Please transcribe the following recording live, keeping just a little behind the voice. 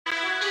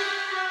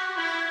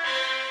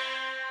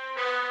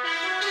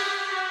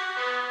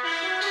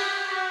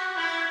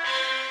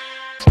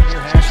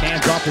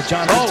Off to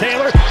Jonathan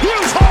Taylor.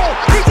 Huge hole.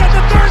 He's at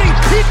the 30.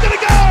 He's going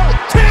to go.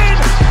 10,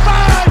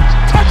 5,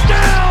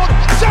 touchdown.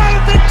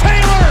 Jonathan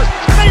Taylor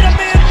made a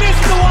man miss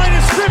the line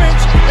of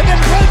scrimmage and then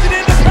runs it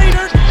into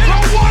Pater. And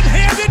a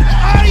one-handed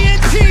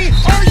INT.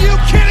 Are you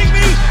kidding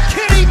me?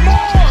 Kenny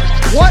Moore.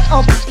 What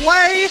a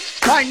play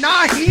by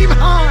Nyheim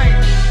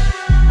Hines.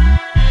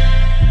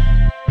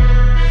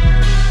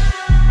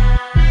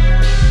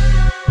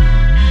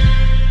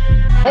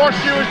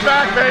 Horseshoe is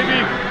back, baby.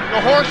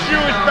 The horseshoe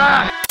is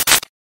back.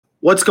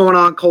 What's going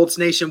on, Colts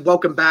Nation?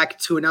 Welcome back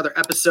to another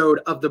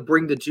episode of the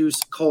Bring the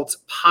Juice Colts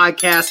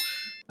podcast.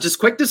 Just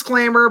quick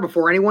disclaimer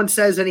before anyone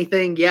says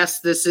anything. Yes,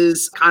 this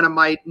is kind of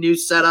my new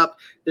setup.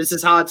 This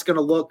is how it's going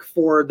to look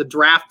for the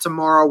draft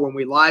tomorrow when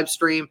we live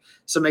stream.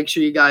 So make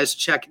sure you guys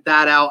check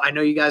that out. I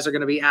know you guys are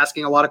going to be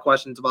asking a lot of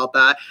questions about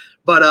that.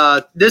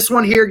 But this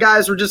one here,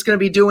 guys, we're just going to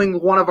be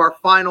doing one of our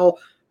final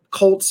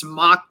Colts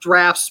mock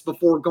drafts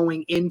before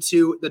going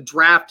into the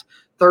draft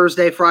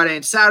Thursday, Friday,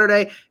 and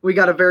Saturday. We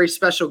got a very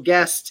special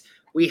guest.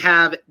 We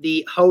have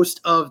the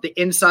host of the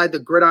Inside the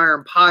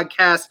Gridiron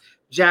podcast,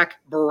 Jack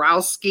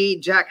Borowski.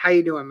 Jack, how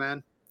you doing,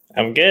 man?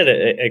 I'm good.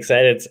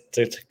 Excited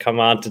to come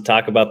on to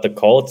talk about the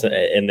Colts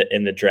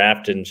in the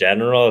draft in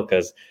general,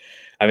 because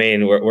I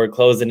mean we're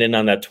closing in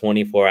on that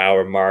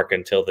 24-hour mark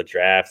until the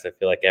draft. I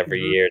feel like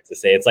every year to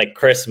say it's like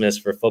Christmas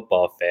for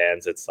football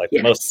fans. It's like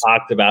the most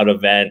talked about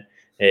event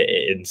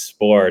in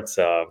sports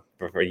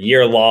for a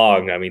year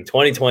long. I mean,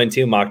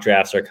 2022 mock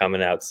drafts are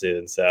coming out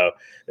soon, so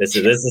this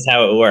is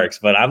how it works.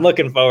 But I'm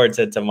looking forward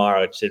to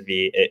tomorrow. It should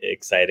be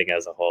exciting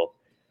as a whole.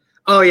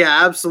 Oh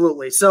yeah,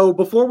 absolutely. So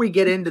before we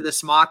get into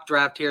this mock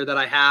draft here that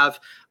I have,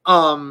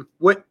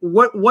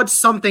 what's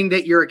something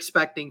that you're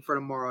expecting for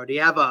tomorrow? Do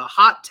you have a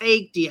hot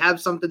take? Do you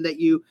have something that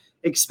you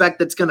expect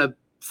that's going to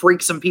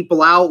freak some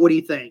people out? What do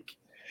you think?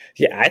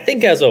 Yeah, I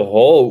think as a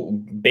whole,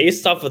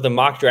 based off of the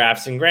mock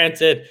drafts, and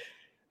granted,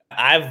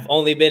 I've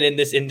only been in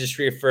this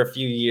industry for a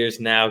few years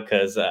now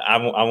because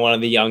I'm one of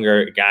the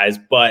younger guys.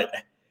 But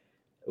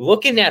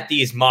looking at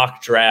these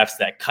mock drafts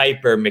that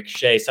Kiper,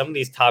 McShay, some of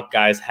these top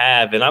guys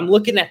have, and I'm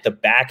looking at the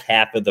back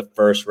half of the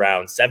first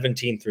round,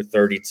 17 through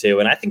 32,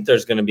 and I think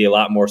there's going to be a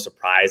lot more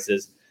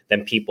surprises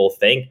than people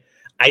think.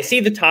 I see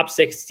the top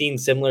 16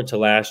 similar to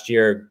last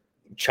year,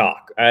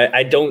 chalk.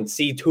 I don't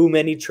see too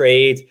many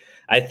trades.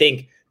 I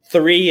think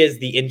 3 is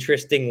the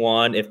interesting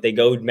one. If they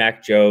go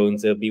Mac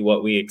Jones, it'll be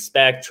what we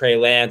expect. Trey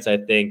Lance, I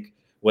think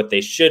what they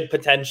should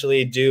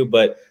potentially do,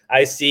 but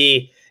I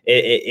see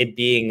it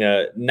being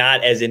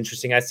not as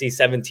interesting. I see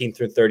 17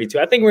 through 32.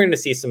 I think we're going to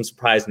see some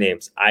surprise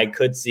names. I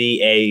could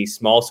see a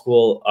small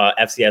school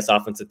FCS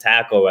offensive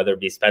tackle, whether it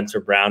be Spencer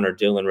Brown or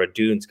Dylan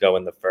Radunes go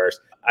in the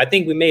first. I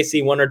think we may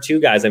see 1 or 2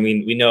 guys. I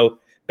mean, we know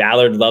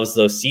Ballard loves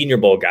those Senior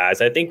Bowl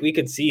guys. I think we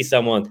could see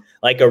someone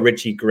like a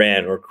Richie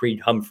Grant or Creed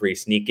Humphrey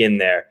sneak in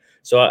there.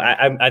 So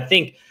I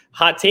think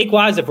hot take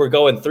wise, if we're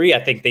going 3,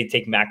 I think they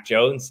take Mac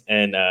Jones,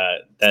 and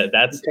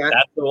that's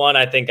the one.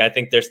 I think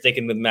they're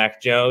sticking with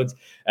Mac Jones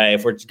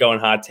if we're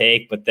going hot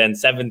take. But then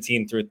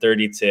 17 through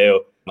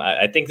 32,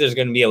 I think there's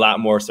going to be a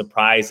lot more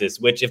surprises.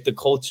 Which, if the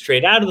Colts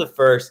trade out of the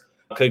first,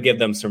 could give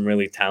them some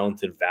really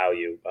talented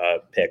value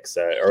picks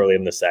early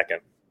in the second.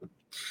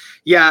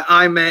 Yeah,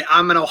 I'm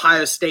an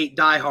Ohio State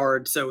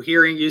diehard, so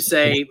hearing you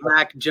say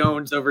Mac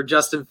Jones over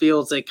Justin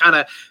Fields, it kind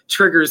of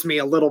triggers me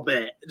a little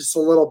bit, just a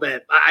little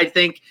bit. I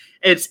think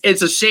it's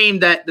a shame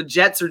that the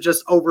Jets are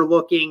just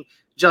overlooking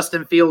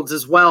Justin Fields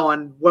as well,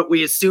 and what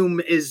we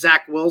assume is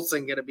Zach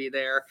Wilson going to be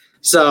there.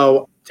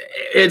 So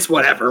it's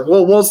whatever.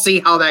 We'll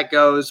see how that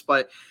goes.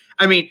 But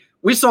I mean,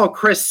 we saw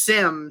Chris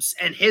Sims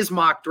and his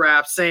mock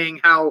draft saying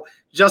how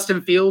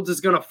Justin Fields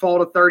is going to fall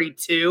to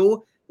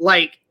 32.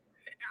 Like,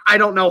 I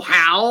don't know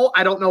how.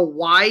 I don't know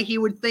why he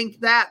would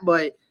think that,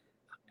 but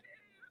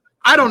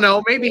I don't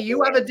know. Maybe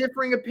you have a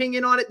differing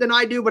opinion on it than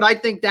I do, but I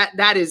think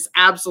that is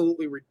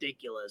absolutely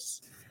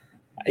ridiculous.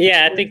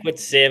 Yeah, I think with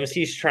Sims,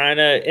 he's trying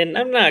to, and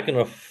I'm not going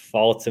to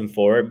fault him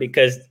for it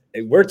because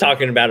we're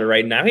talking about it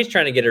right now. He's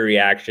trying to get a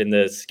reaction,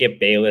 the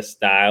Skip Bayless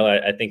style.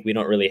 I think we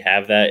don't really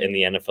have that in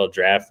the NFL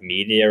draft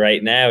media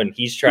right now, and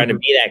he's trying to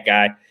be that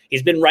guy.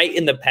 He's been right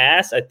in the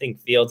past. I think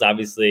Fields,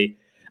 obviously,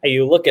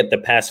 you look at the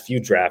past few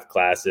draft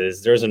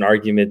classes, there's an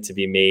argument to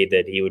be made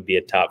that he would be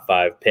a top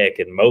 5 pick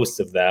in most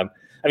of them.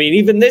 I mean,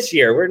 even this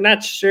year, we're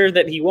not sure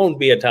that he won't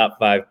be a top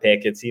 5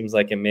 pick. It seems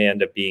like it may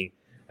end up being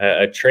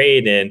a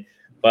trade in.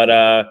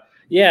 But,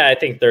 yeah, I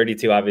think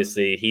 32,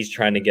 obviously, he's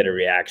trying to get a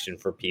reaction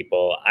for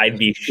people. I'd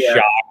be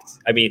shocked.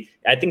 I mean,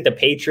 I think the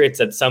Patriots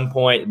at some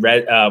point,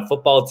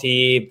 football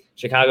team,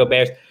 Chicago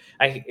Bears,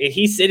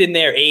 he's sitting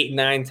there 8,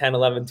 9, 10,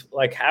 11.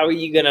 Like, how are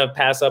you going to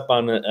pass up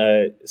on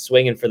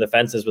swinging for the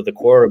fences with a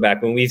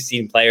quarterback when we've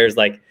seen players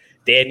like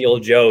Daniel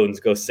Jones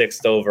go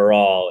 6th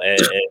overall and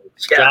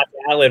Josh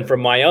Allen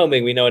from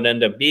Wyoming? We know it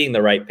ended up being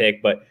the right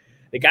pick, but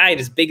the guy in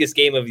his biggest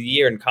game of the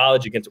year in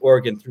college against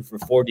Oregon threw for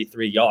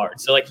 43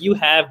 yards. So, like, you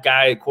have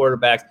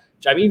quarterbacks.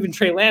 I mean, even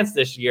Trey Lance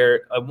this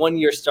year, a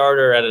 1-year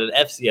starter at an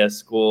FCS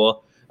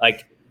school.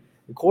 Like,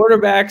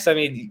 quarterbacks, I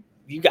mean,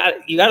 you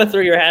got to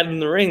throw your hat in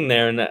the ring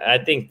there. And I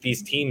think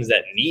these teams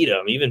that need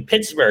him, even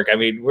Pittsburgh, I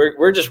mean,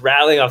 we're just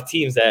rattling off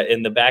teams that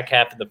in the back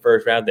half of the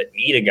first round that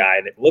need a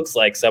guy that looks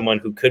like someone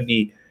who could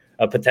be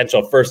a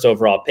potential first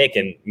overall pick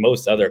in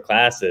most other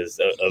classes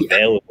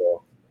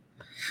available.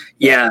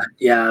 Yeah,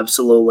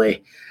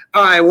 absolutely.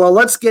 All right, well,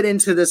 let's get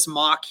into this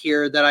mock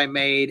here that I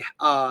made.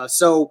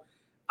 So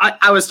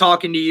I was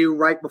talking to you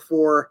right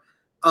before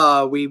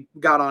we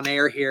got on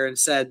air here and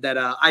said that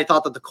I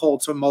thought that the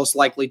Colts would most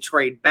likely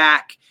trade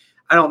back.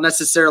 I don't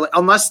necessarily,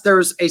 unless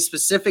there's a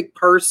specific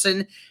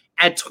person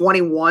at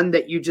 21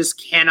 that you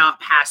just cannot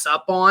pass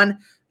up on.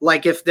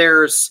 Like if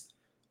there's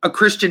a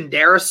Christian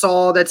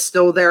Darrisaw that's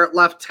still there at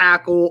left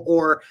tackle,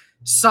 or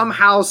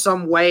somehow,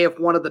 some way, if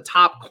one of the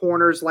top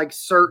corners like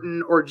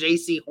Certain or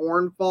J.C.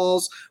 Horn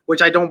falls,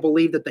 which I don't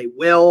believe that they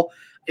will,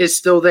 is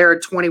still there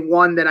at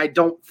 21, then I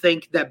don't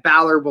think that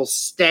Ballard will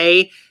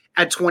stay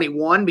at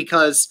 21,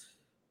 because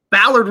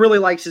Ballard really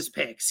likes his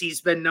picks.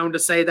 He's been known to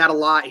say that a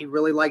lot. He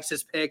really likes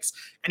his picks,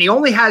 and he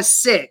only has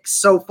 6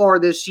 so far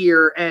this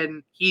year,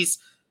 and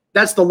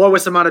that's the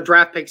lowest amount of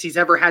draft picks he's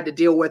ever had to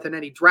deal with in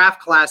any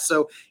draft class.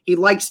 So he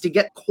likes to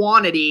get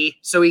quantity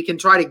so he can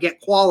try to get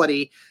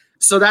quality.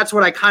 So that's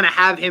what I kind of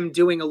have him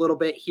doing a little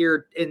bit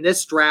here in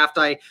this draft.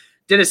 I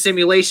did a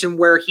simulation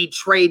where he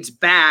trades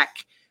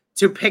back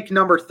to pick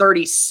number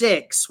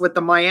 36 with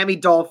the Miami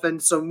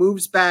Dolphins. So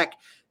moves back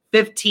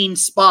 15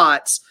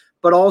 spots,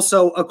 but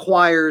also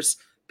acquires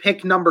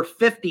pick number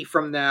 50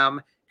 from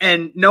them.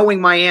 And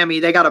knowing Miami,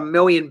 they got 1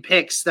 million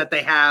picks that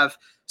they have.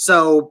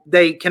 So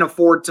they can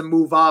afford to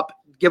move up,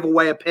 give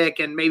away a pick,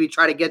 and maybe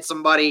try to get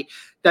somebody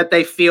that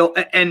they feel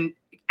and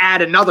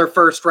add another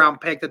first round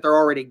pick that they're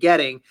already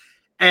getting.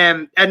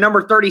 And at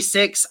number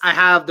 36, I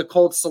have the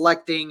Colts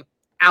selecting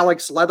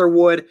Alex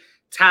Leatherwood,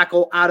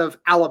 tackle out of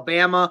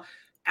Alabama.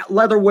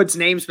 Leatherwood's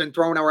name's been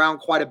thrown around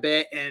quite a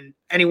bit, and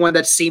anyone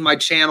that's seen my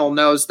channel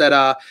knows that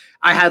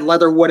I had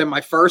Leatherwood in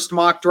my first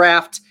mock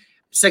draft,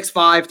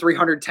 6'5",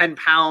 310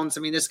 pounds.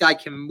 I mean, this guy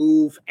can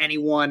move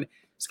anyone.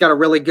 He's got a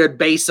really good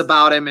base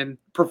about him and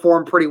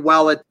performed pretty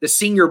well at the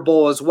Senior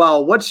Bowl as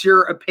well. What's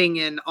your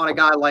opinion on a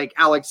guy like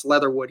Alex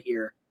Leatherwood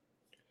here?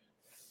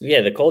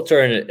 Yeah, the Colts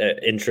are in an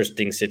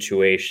interesting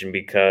situation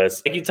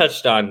because, like you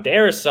touched on,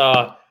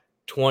 Darrisaw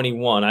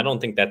 21. I don't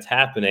think that's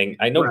happening.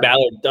 I know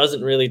Ballard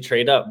doesn't really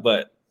trade up,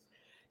 but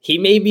he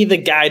may be the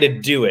guy to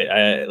do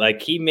it.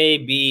 Like he may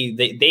be.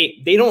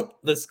 They don't.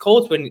 The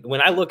Colts,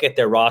 when I look at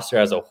their roster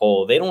as a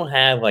whole, they don't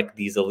have like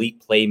these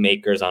elite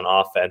playmakers on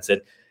offense.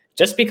 And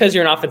just because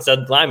you're an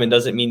offensive lineman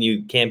doesn't mean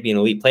you can't be an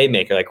elite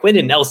playmaker. Like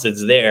Quentin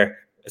Nelson's their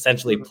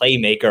essentially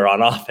playmaker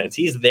on offense.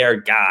 He's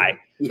their guy.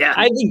 Yeah,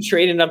 I think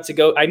trading up to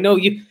go. I know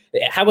you.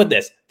 How about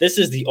this? This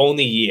is the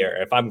only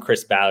year, if I'm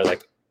Chris Ballard,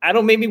 like I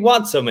don't maybe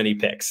want so many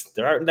picks.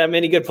 There aren't that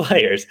many good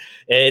players.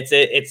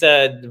 It's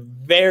a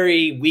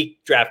very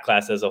weak draft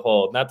class as a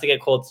whole. Not to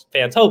get Colts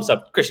fans' hopes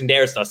up. Christian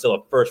Darrisaw is still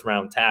a first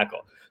round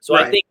tackle, so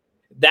I think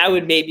that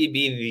would maybe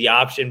be the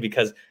option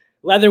because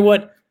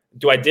Leatherwood.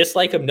 Do I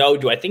dislike him? No.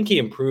 Do I think he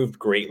improved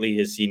greatly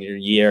his senior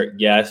year?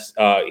 Yes.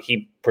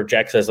 He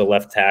projects as a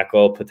left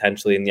tackle,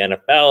 potentially in the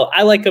NFL.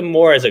 I like him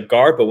more as a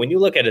guard, but when you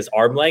look at his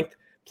arm length,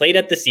 played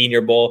at the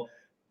Senior Bowl,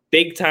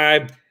 big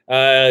time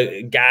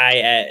guy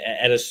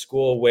at a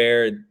school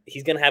where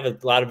he's going to have a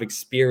lot of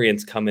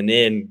experience coming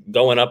in,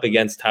 going up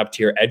against top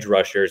tier edge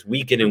rushers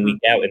week in and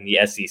week out in the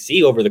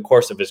SEC over the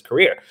course of his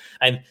career.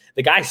 And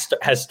the guy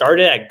has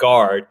started at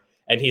guard,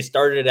 and he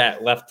started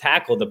at left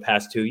tackle the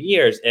past 2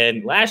 years.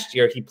 And last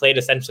year, he played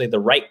essentially the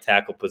right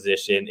tackle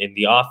position in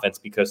the offense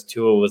because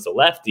Tua was a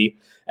lefty.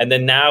 And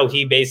then now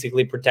he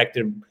basically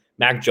protected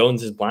Mac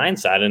Jones's blind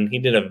side, and he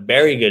did a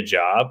very good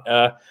job.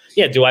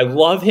 Do I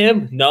love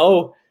him?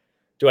 No.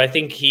 Do I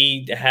think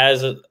he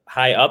has a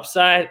high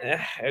upside?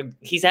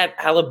 He's at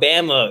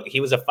Alabama. He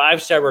was a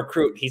 5-star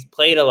recruit. He's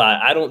played a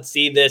lot. I don't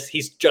see this.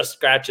 He's just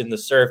scratching the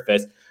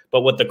surface.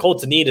 But what the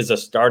Colts need is a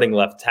starting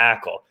left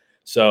tackle.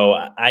 So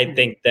I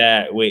think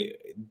that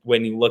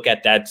when you look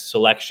at that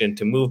selection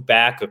to move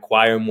back,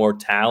 acquire more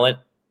talent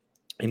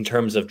in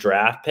terms of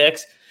draft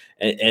picks,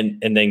 and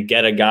then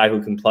get a guy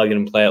who can plug in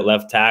and play at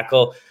left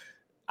tackle,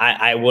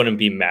 I wouldn't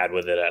be mad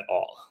with it at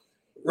all.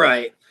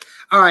 Right.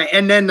 All right.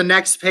 And then the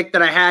next pick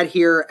that I had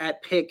here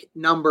at pick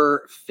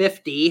number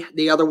 50,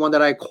 the other one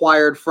that I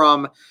acquired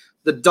from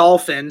the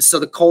Dolphins. So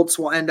the Colts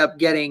will end up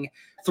getting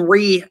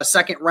 3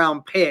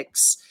 second-round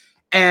picks.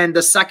 And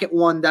the second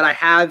one that I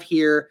have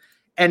here,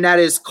 and that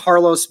is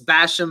Carlos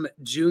Basham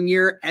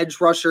Jr., edge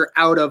rusher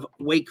out of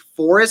Wake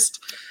Forest.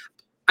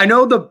 I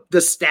know the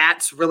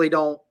stats really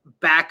don't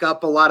back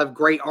up a lot of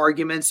great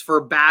arguments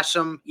for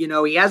Basham. You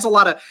know, he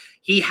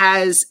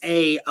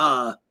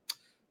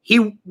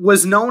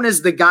was known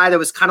as the guy that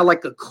was kind of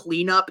like a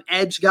cleanup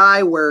edge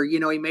guy where, you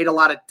know, he made a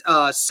lot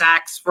of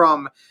sacks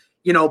from,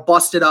 you know,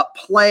 busted up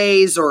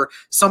plays or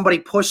somebody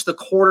pushed the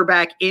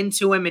quarterback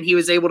into him and he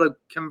was able to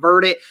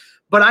convert it.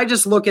 But I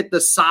just look at the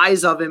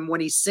size of him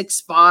when he's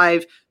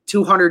 6'5",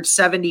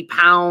 270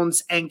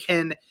 pounds and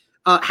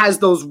has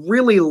those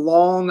really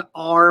long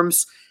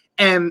arms.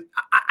 And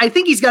I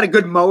think he's got a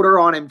good motor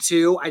on him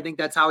too. I think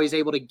that's how he's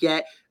able to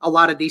get a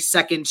lot of these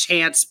second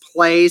chance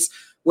plays,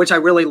 which I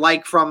really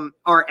like from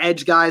our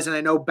edge guys. And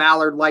I know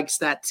Ballard likes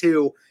that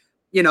too,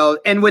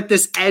 and with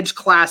this edge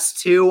class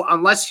too,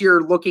 unless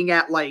you're looking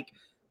at like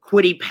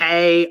Kwity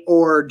Paye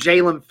or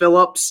Jalen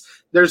Phillips,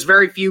 there's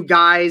very few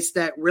guys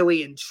that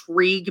really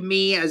intrigue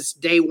me as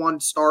day one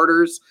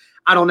starters.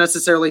 I don't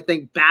necessarily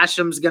think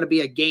Basham's going to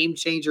be a game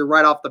changer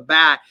right off the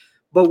bat.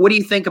 But what do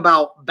you think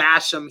about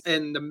Basham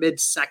in the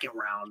mid-second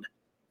round?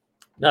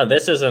 No,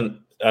 this is an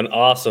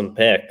awesome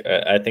pick.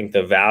 I think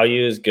the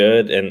value is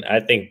good, and I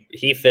think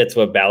he fits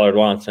what Ballard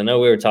wants. I know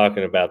we were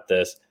talking about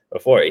this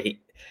before.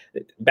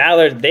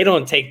 Ballard, they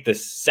don't take the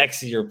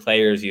sexier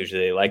players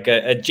usually, like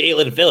a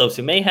Jalen Phillips,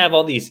 who may have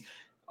all these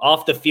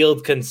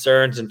off-the-field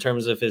concerns in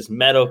terms of his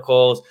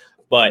medicals,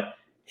 but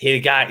the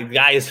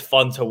guy is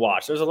fun to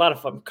watch. There's a lot of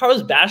fun.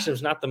 Carlos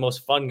Basham's not the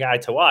most fun guy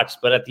to watch,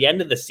 but at the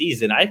end of the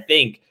season, I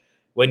think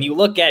when you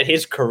look at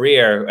his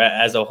career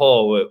as a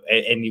whole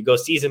and you go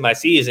season by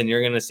season,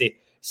 you're going to see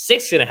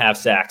 6.5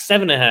 sacks,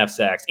 7.5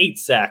 sacks, 8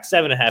 sacks,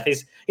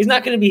 7.5. He's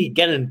not going to be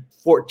getting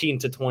 14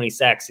 to 20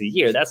 sacks a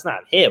year. That's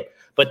not him.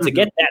 But to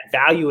get that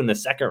value in the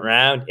second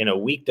round in a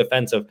weak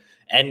defensive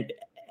end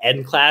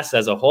class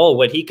as a whole,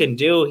 what he can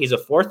do, he's a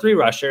 4-3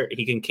 rusher.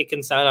 He can kick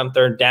inside on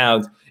third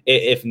downs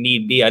if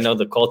need be. I know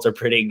the Colts are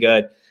pretty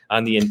good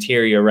on the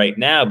interior right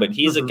now, but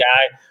he's a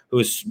guy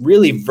who's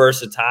really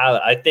versatile.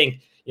 I think,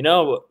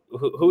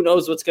 who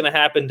knows what's going to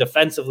happen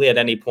defensively at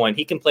any point.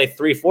 He can play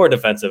 3-4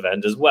 defensive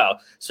end as well.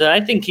 So I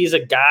think he's a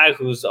guy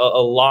who's a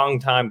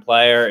long-time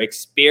player,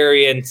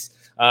 experience.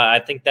 I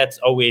think that's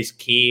always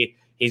key.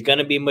 He's going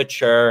to be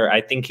mature.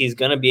 I think he's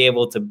going to be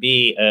able to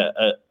be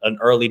an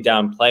early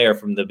down player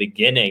from the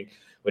beginning,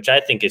 which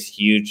I think is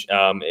huge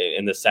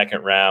in the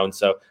second round.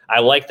 So I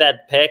like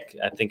that pick.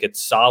 I think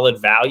it's solid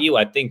value.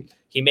 I think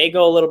he may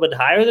go a little bit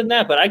higher than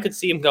that, but I could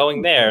see him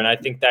going there. And I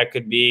think that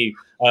could be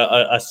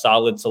a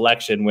solid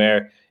selection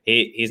where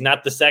he's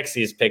not the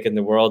sexiest pick in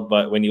the world,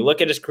 but when you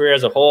look at his career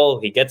as a whole,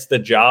 he gets the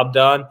job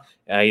done.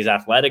 He's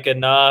athletic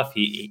enough.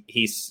 He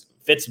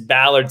fits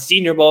Ballard,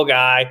 Senior Bowl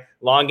guy,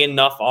 long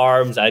enough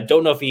arms. I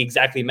don't know if he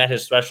exactly met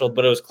his threshold,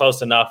 but it was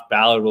close enough.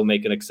 Ballard will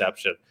make an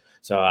exception.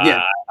 So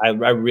yeah. I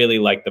really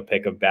like the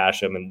pick of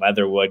Basham and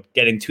Leatherwood,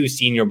 getting 2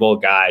 Senior Bowl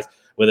guys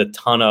with a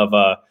ton of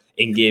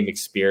in-game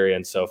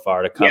experience so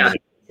far to come and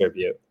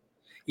contribute.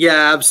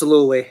 Yeah,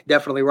 absolutely.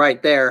 Definitely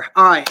right there.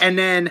 All right. And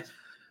then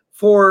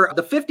for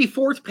the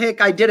 54th pick,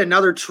 I did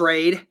another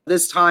trade,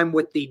 this time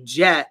with the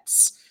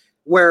Jets,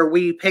 where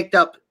we picked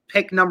up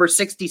pick number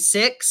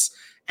 66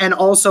 and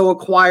also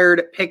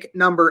acquired pick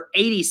number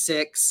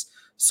 86.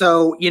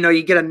 So,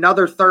 you get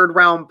another third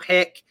round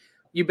pick.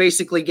 You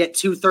basically get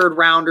 2 third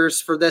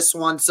rounders for this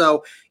one.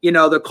 So,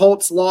 the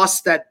Colts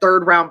lost that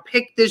third round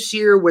pick this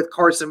year with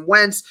Carson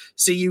Wentz.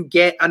 So you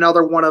get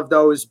another one of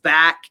those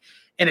back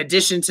in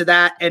addition to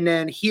that. And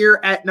then here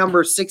at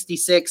number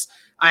 66,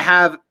 I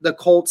have the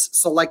Colts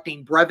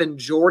selecting Brevin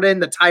Jordan,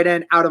 the tight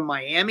end out of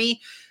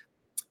Miami.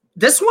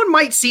 This one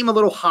might seem a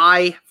little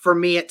high for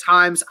me at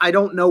times. I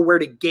don't know where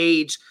to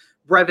gauge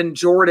Brevin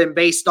Jordan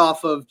based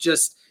off of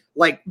just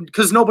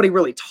because nobody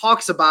really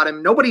talks about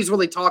him. Nobody's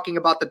really talking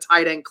about the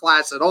tight end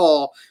class at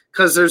all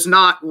because there's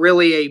not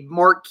really a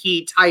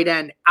marquee tight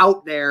end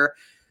out there.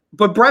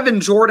 But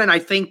Brevin Jordan, I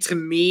think to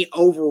me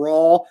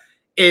overall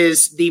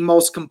is the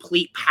most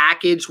complete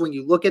package when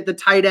you look at the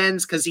tight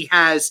ends because he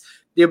has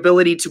the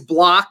ability to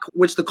block,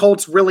 which the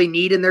Colts really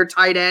need in their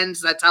tight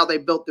ends. That's how they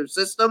built their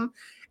system.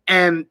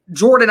 And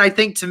Jordan, I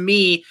think to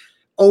me,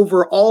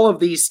 over all of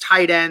these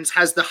tight ends,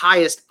 has the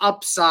highest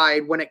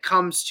upside when it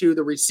comes to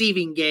the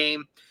receiving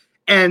game.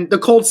 And the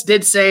Colts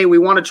did say we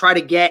want to try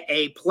to get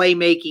a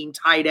playmaking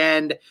tight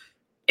end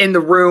in the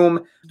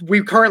room.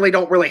 We currently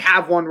don't really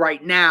have one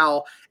right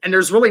now. And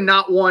there's really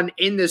not one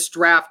in this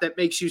draft that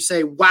makes you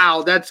say,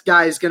 wow, that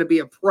guy is going to be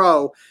a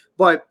pro.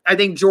 But I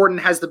think Jordan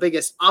has the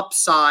biggest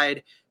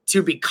upside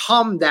to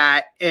become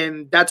that.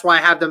 And that's why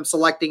I have them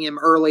selecting him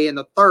early in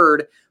the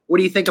third. What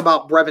do you think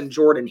about Brevin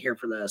Jordan here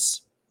for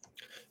this?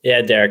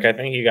 Yeah, Derek, I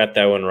think you got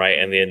that one right.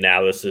 And the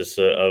analysis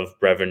of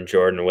Brevin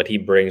Jordan, what he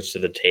brings to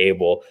the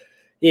table.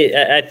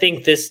 Yeah, I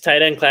think this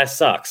tight end class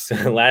sucks.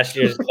 Last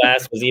year's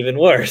class was even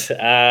worse.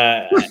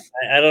 I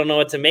don't know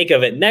what to make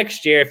of it.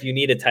 Next year, if you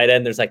need a tight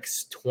end, there's like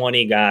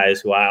 20 guys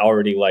who I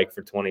already like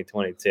for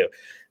 2022.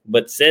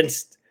 But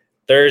since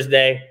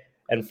Thursday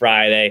and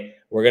Friday,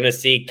 we're going to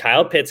see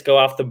Kyle Pitts go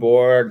off the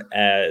board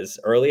as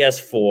early as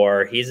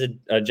 4. He's a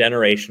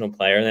generational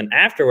player. And then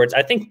afterwards,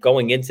 I think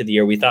going into the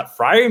year, we thought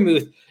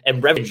Freiermuth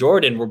and Brevin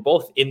Jordan were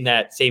both in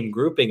that same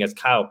grouping as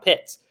Kyle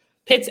Pitts.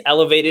 Pitts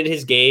elevated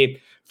his game.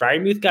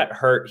 Freiermuth got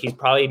hurt. He's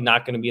probably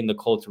not going to be in the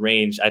Colts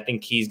range. I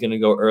think he's going to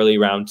go early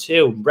round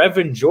 2.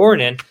 Brevin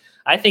Jordan,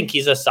 I think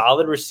he's a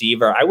solid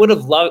receiver. I would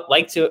have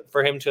liked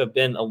for him to have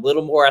been a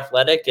little more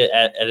athletic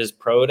at his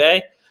pro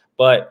day,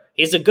 but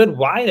he's a good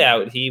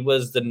wideout. He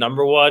was the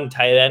number one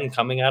tight end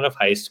coming out of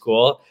high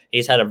school.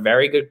 He's had a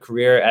very good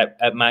career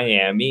at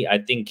Miami. I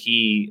think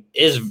he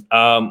is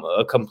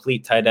a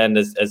complete tight end,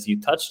 as you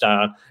touched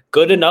on.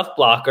 Good enough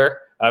blocker.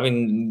 I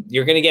mean,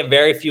 you're going to get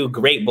very few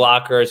great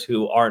blockers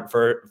who aren't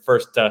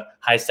first to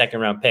high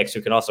second round picks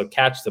who can also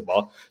catch the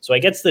ball. So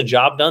he gets the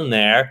job done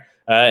there.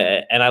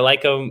 And I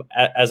like him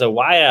as a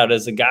wideout,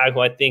 as a guy who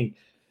I think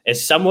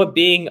is somewhat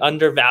being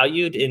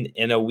undervalued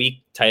in a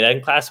weak tight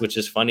end class, which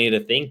is funny to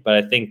think. But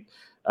I think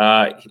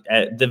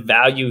the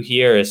value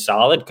here is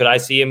solid. Could I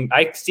see him?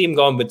 I see him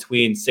going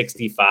between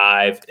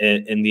 65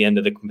 in the end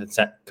of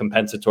the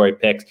compensatory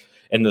picks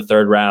in the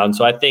third round.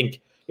 So I think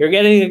you're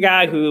getting a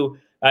guy who,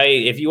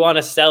 if you want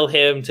to sell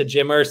him to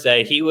Jim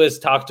Irsay, he was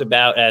talked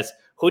about as,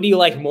 who do you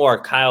like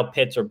more, Kyle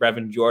Pitts or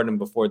Brevin Jordan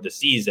before the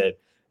season?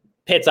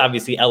 Pitts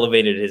obviously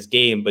elevated his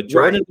game, but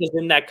Jordan was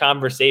in that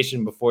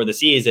conversation before the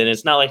season.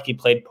 It's not like he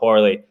played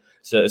poorly.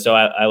 So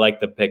I like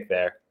the pick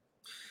there.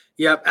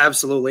 Yep,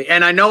 absolutely.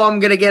 And I know I'm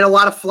going to get a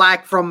lot of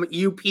flack from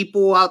you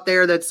people out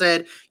there that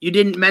said you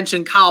didn't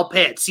mention Kyle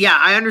Pitts. Yeah,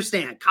 I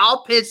understand.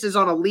 Kyle Pitts is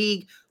on a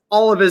league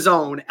all of his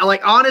own.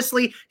 Like,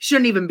 honestly,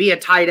 shouldn't even be a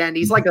tight end.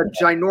 He's like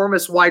a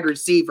ginormous wide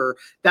receiver.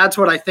 That's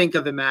what I think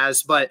of him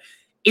as. But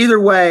either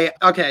way,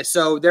 okay,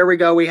 so there we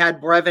go. We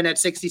had Brevin at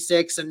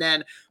 66, and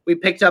then we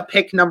picked up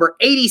pick number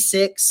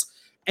 86.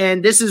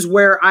 And this is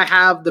where I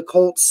have the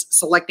Colts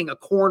selecting a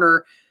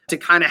corner to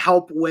kind of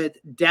help with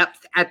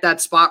depth at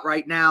that spot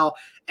right now.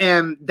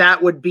 And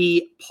that would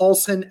be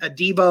Paulson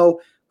Adebo,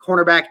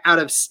 cornerback out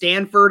of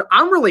Stanford.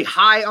 I'm really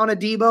high on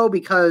Adebo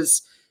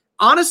because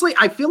honestly,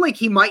 I feel like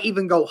he might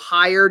even go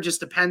higher. Just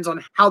depends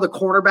on how the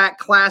cornerback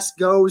class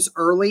goes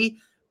early.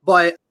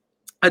 But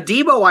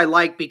Adebo I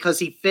like because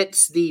he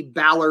fits the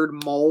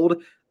Ballard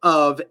mold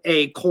of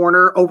a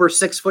corner, over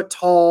 6 foot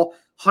tall,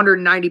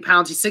 190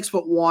 pounds. He's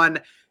 6'1",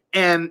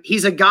 and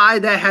he's a guy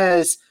that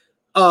has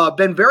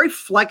been very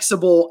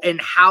flexible in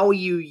how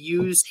you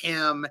use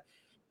him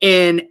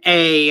in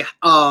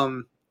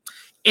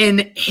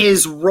in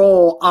his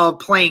role of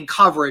playing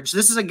coverage.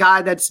 This is a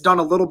guy that's done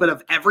a little bit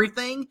of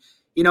everything.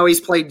 You know,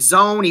 he's played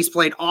zone, he's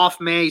played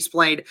off man, he's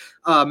played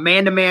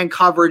man-to-man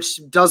coverage,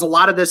 does a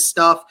lot of this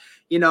stuff.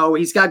 You know,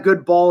 he's got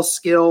good ball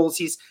skills.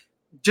 He's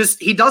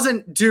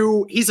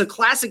a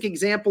classic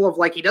example of,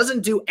 like, he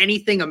doesn't do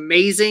anything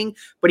amazing,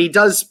 but he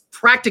does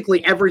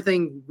practically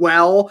everything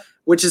well,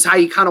 which is how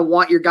you kind of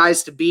want your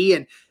guys to be.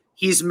 And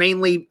he's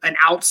mainly an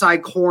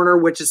outside corner,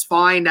 which is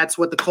fine. That's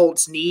what the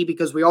Colts need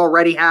because we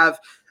already have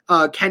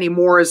Kenny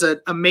Moore as an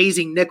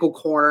amazing nickel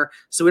corner.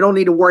 So we don't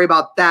need to worry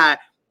about that,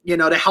 you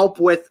know, to help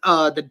with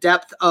the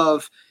depth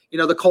of, you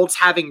know, the Colts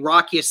having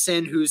Rocky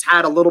Sin, who's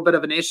had a little bit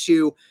of an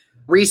issue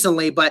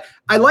recently. But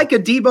I like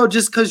Adebo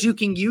just because you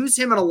can use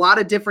him in a lot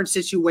of different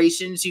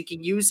situations. You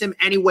can use him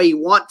any way you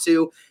want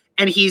to.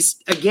 And he's,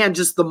 again,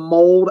 just the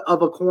mold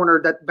of a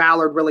corner that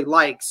Ballard really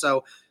likes.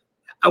 So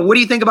what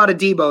do you think about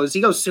Adebo? Does he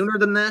go sooner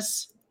than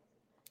this?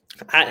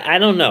 I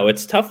don't know.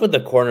 It's tough with the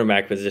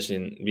cornerback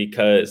position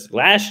because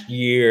last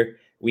year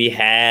we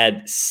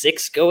had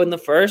 6 go in the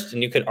first,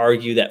 and you could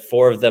argue that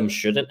 4 of them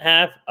shouldn't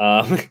have.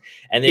 And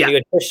then you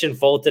had Christian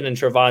Fulton and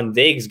Trevon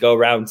Diggs go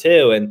round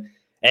 2,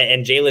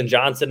 and Jalen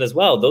Johnson as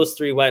well. Those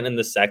 3 went in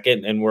the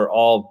second and were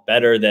all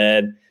better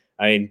than,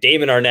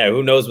 Damon Arnett.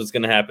 Who knows what's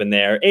going to happen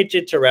there?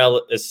 AJ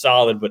Terrell is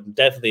solid, but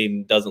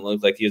definitely doesn't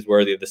look like he is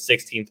worthy of the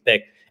 16th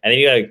pick. And then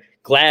you got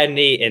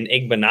Gladney and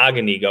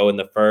Igbenogany go in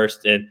the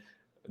first, and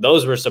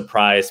those were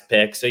surprise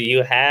picks. So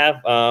you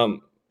have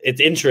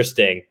it's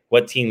interesting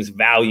what teams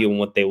value and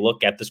what they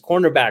look at. This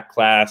cornerback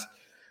class,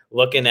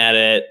 looking at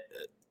it,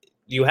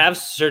 you have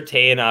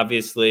Surtain,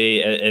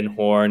 obviously, and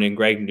Horn and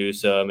Greg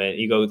Newsome, and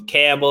you go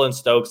Campbell and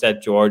Stokes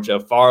at Georgia,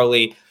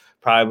 Farley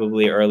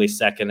probably early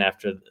second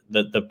after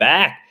the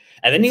back.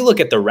 And then you look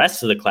at the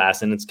rest of the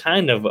class, and it's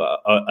kind of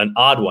an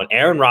odd one.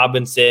 Aaron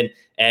Robinson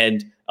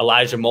and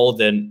Elijah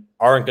Molden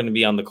aren't going to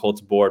be on the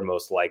Colts board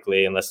most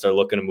likely unless they're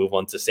looking to move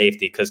on to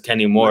safety because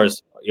Kenny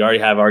Moore's, you already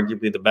have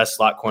arguably the best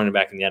slot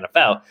cornerback in the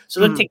NFL.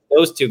 So then take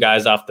those 2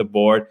 guys off the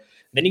board.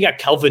 Then you got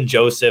Kelvin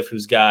Joseph,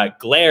 who's got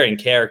glaring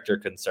character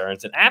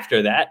concerns. And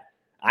after that,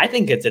 I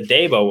think it's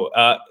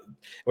Adebo.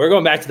 We're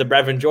going back to the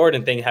Brevin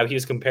Jordan thing, how he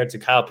was compared to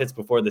Kyle Pitts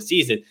before the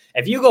season.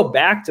 If you go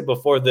back to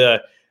before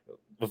the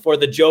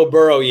Joe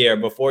Burrow year,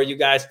 before you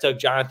guys took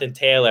Jonathan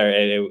Taylor,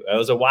 and it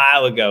was a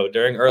while ago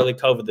during early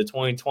COVID, the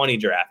 2020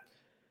 draft.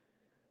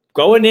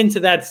 Going into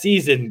that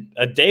season,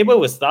 Adebo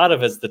was thought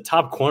of as the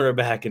top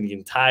cornerback in the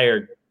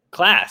entire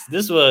class.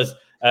 This was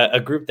a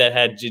group that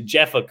had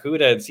Jeff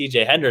Okudah and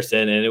CJ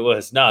Henderson, and it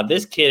was,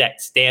 this kid at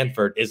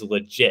Stanford is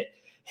legit.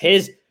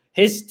 His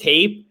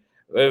tape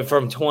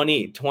from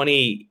the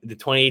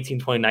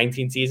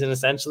 2018-2019 season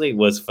essentially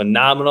was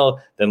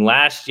phenomenal. Then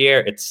last year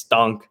it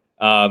stunk.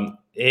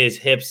 His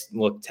hips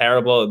looked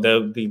terrible.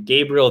 The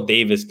Gabriel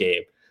Davis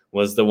game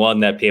was the one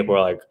that people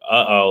were like,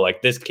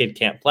 like this kid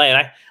can't play.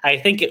 And I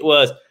think it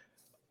was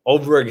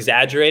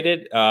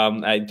over-exaggerated.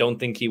 I don't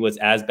think he was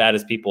as bad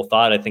as people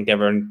thought. I think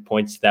everyone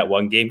points to that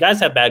one game. Guys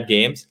have bad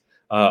games.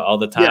 all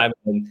the time,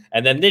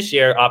 and then this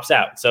year opts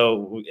out.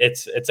 So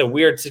it's a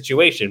weird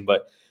situation,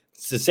 but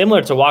it's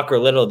similar to Walker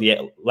Little,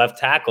 the left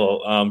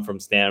tackle from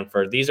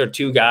Stanford. These are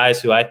two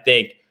guys who I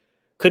think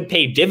could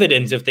pay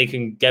dividends if they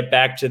can get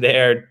back to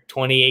their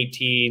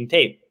 2018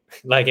 tape.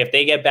 Like if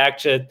they get back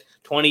to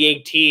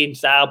 2018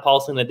 style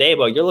Paulson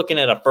Adebo, you're looking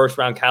at a first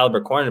round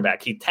caliber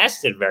cornerback. He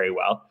tested very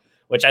well,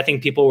 which I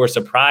think people were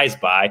surprised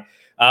by.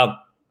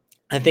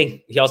 I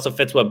think he also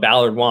fits what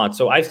Ballard wants.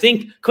 So I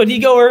think, could he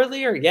go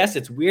earlier? Yes,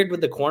 it's weird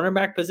with the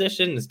cornerback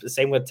position. It's the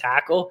same with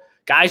tackle.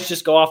 Guys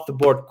just go off the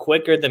board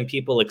quicker than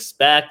people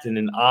expect and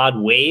in odd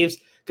waves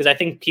because I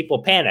think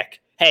people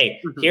panic.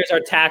 Hey, here's our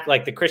tackle,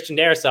 like the Christian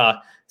Darrisaw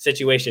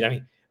situation. I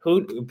mean,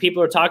 who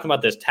people are talking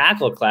about this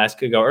tackle class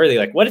could go early.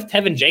 Like, what if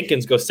Tevin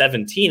Jenkins goes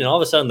 17 and all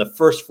of a sudden the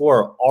first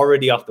four are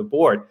already off the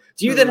board?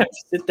 Do you then have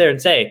to sit there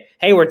and say,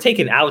 hey, we're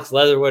taking Alex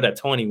Leatherwood at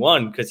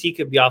 21 because he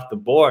could be off the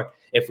board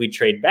if we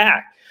trade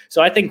back?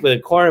 So I think with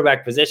a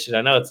cornerback position,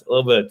 I know it's a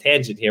little bit of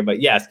tangent here,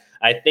 but yes,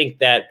 I think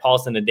that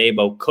Paulson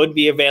Adebo could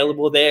be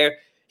available there.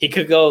 He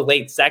could go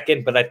late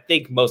second, but I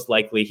think most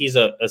likely he's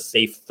a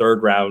safe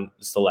third round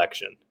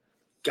selection.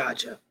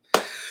 Gotcha.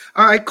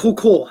 All right,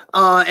 cool.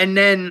 And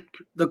then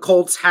the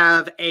Colts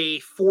have a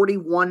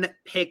 41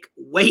 pick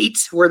wait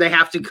where they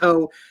have to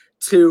go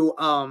to,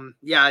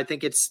 I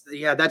think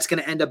that's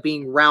going to end up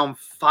being round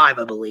 5,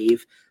 I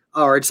believe,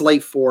 or it's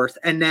late 4th.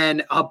 And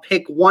then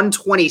pick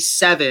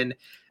 127.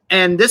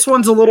 And this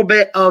one's a little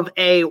bit of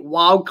a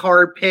wild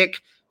card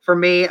pick for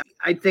me.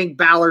 I think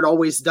Ballard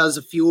always does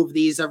a few of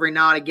these every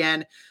now and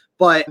again,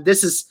 but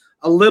this is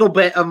a little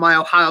bit of my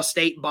Ohio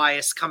State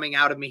bias coming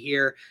out of me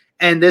here.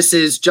 And this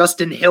is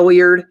Justin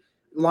Hilliard,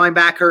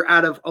 linebacker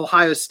out of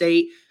Ohio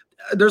State.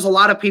 There's a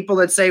lot of people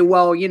that say,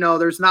 well,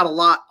 there's not a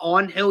lot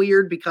on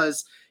Hilliard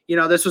because,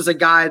 this was a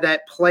guy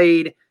that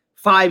played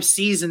 5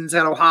 seasons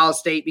at Ohio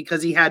State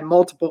because he had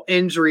multiple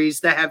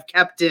injuries that have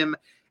kept him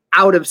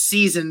out of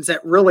seasons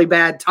at really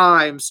bad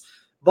times.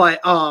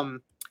 But,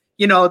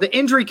 the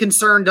injury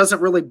concern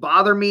doesn't really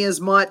bother me as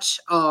much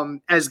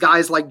as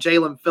guys like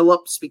Jalen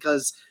Phillips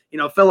because,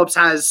 Phillips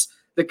has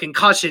the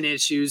concussion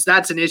issues.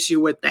 That's an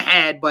issue with the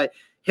head, but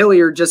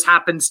Hilliard just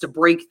happens to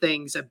break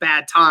things at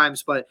bad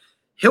times. But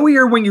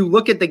Hilliard, when you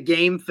look at the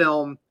game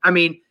film, I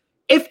mean,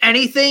 if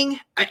anything,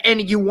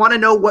 and you want to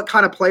know what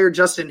kind of player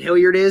Justin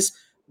Hilliard is,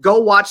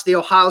 go watch the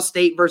Ohio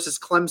State versus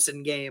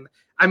Clemson game.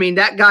 I mean,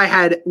 that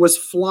guy was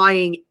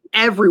flying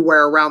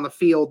everywhere around the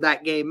field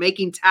that game,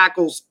 making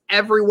tackles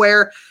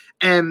everywhere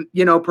and,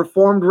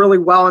 performed really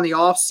well in the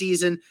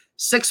offseason.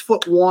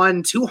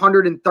 6'1",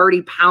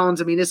 230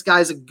 pounds. I mean, this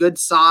guy's a good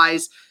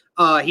size.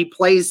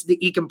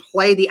 He can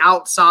play the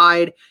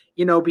outside,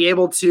 be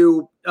able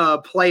to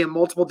play in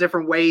multiple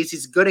different ways.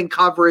 He's good in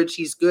coverage.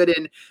 He's good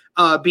in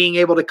being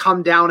able to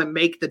come down and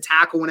make the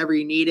tackle whenever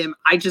you need him.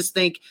 I just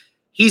think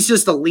he's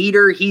just a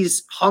leader.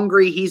 He's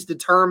hungry. He's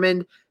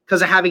determined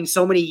because of having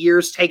so many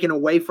years taken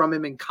away from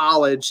him in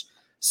college.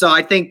 So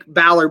I think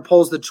Ballard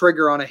pulls the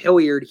trigger on a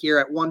Hilliard here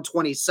at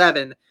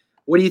 127.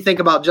 What do you think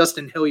about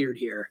Justin Hilliard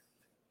here?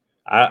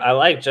 I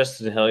like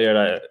Justin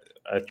Hilliard.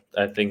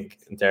 I think,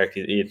 Derek,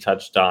 you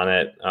touched on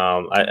it.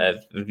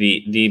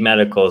 The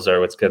medicals are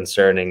what's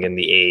concerning in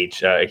the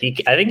age. I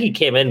think he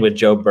came in with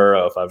Joe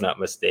Burrow, if I'm not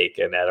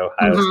mistaken, at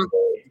Ohio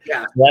State.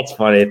 Yeah, that's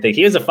funny. I think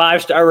he was a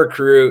 5-star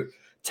recruit,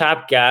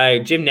 top guy.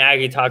 Jim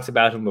Nagy talks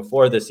about him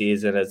before the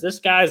season as this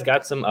guy's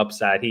got some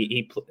upside.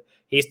 He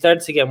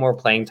started to get more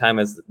playing time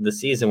as the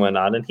season went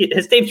on, and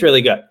his tape's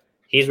really good.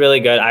 He's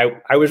really good.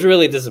 I was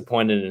really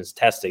disappointed in his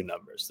testing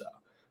numbers, though.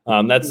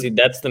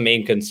 That's the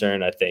main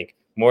concern, I think.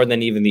 More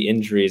than even the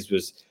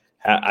injuries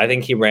I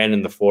think he ran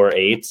in the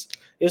 4.8s.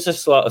 He was a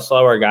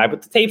slower guy,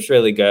 but the tape's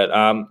really good.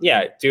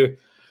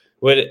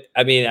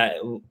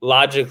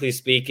 Logically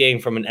speaking,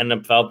 from an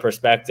NFL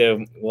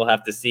perspective, we'll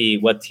have to see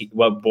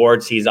what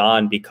boards he's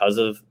on because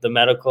of the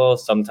medical.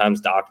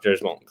 Sometimes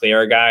doctors won't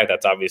clear a guy.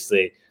 That's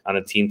obviously on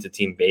a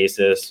team-to-team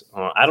basis.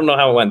 I don't know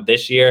how it went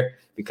this year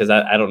because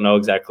I don't know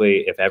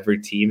exactly if every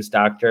team's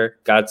doctor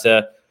got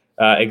to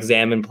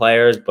examine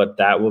players, but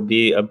that will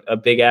be a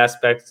big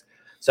aspect.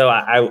 So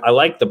I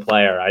like the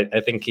player.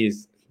 I think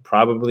he's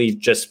probably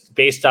just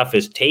based off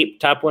his tape,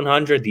 top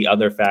 100. The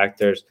other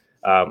factors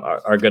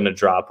are going to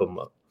drop him.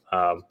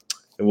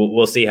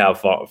 We'll see how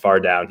far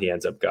down he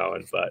ends up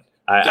going. But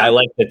I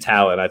like the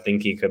talent. I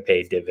think he could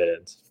pay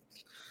dividends.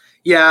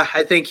 Yeah,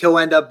 I think he'll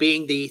end up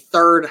being the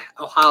 3rd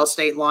Ohio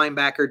State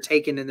linebacker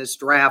taken in this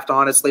draft,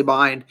 honestly,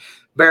 behind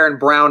Baron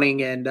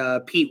Browning and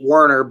Pete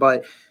Werner.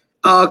 But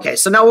okay,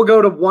 so now we'll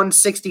go to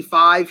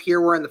 165. Here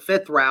we're in the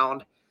 5th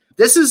round.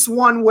 This is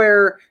one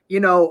where,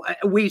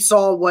 we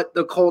saw what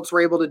the Colts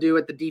were able to do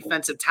at the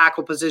defensive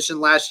tackle position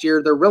last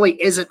year. There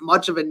really isn't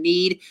much of a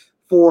need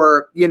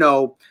for,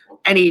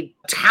 any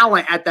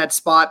talent at that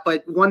spot.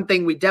 But one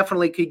thing we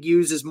definitely could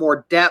use is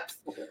more depth.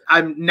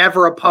 I'm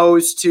never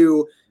opposed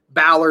to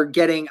Ballard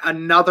getting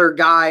another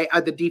guy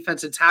at the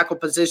defensive tackle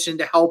position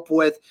to help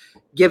with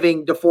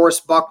giving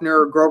DeForest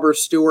Buckner, Grover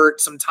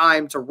Stewart some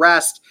time to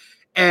rest.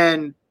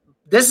 And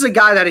this is a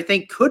guy that I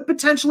think could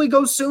potentially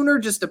go sooner.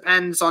 Just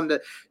depends on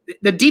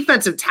the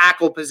defensive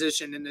tackle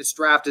position in this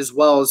draft as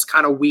well is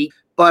kind of weak.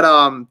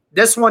 But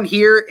this one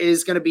here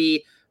is going to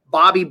be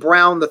Bobby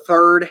Brown, the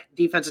third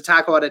defensive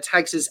tackle out of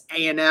Texas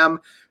A&M.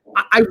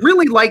 I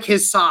really like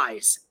his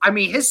size. I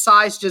mean, his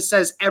size just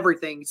says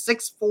everything.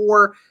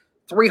 6'4",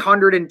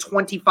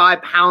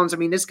 325 pounds. I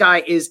mean, this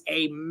guy is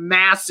a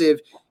massive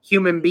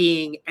human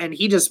being, and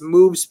he just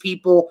moves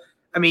people.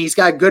 I mean, he's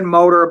got good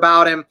motor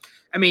about him.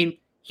 I mean,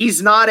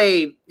 he's not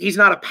a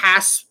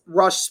pass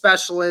rush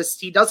specialist.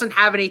 He doesn't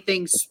have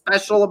anything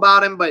special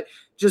about him, but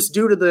just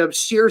due to the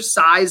sheer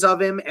size of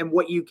him and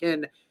what you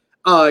can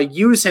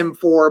use him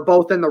for,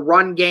 both in the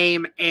run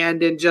game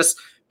and in just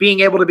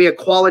being able to be a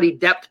quality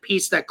depth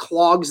piece that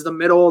clogs the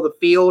middle of the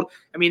field.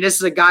 I mean, this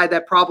is a guy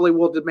that probably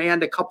will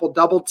demand a couple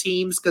double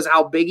teams because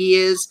how big he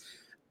is.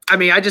 I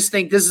mean, I just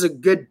think this is a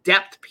good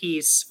depth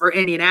piece for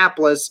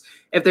Indianapolis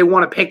if they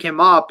want to pick him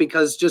up,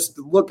 because just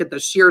look at the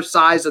sheer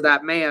size of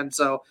that man.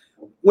 So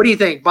what do you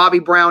think? Bobby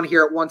Brown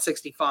here at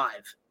 165.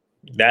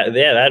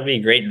 That'd be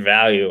great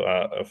value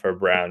for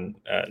Brown.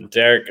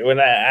 Derek, when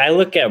I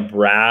look at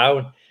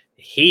Brown,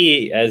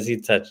 he, as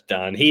you touched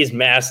on, he's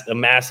a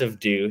massive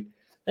dude.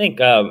 I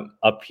think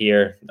up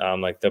here,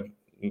 like the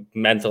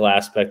mental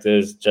aspect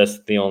is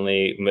just the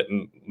only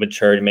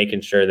maturity,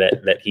 making sure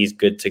that he's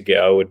good to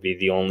go would be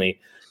the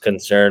only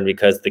concern,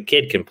 because the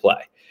kid can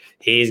play.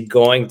 He's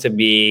going to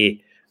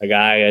be a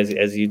guy,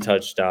 as you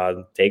touched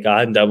on, take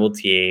on double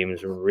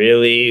teams,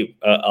 really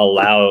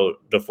allow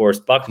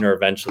DeForest Buckner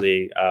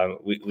eventually.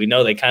 We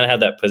know they kind of have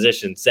that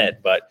position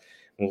set, but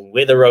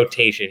with a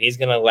rotation, he's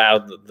going to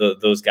allow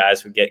those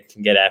guys who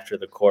can get after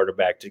the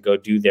quarterback to go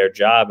do their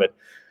job. And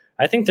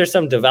I think there's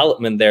some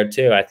development there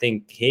too. I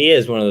think he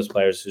is one of those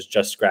players who's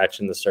just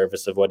scratching the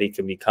surface of what he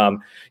can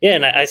become. Yeah,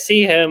 and I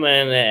see him,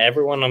 and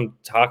everyone I'm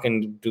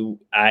talking to,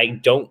 I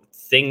don't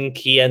think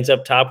he ends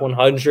up top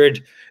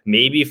 100,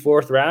 maybe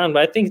fourth round,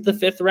 but I think the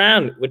fifth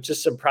round, which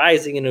is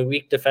surprising in a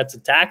weak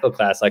defensive tackle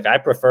class. Like, I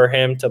prefer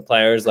him to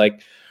players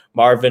like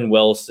Marvin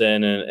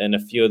Wilson and a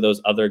few of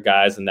those other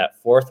guys in that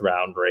fourth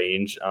round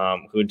range,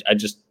 who I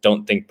just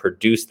don't think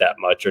produced that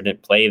much or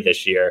didn't play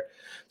this year.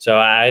 So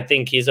I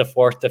think he's a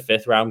fourth to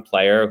fifth round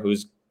player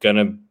who's going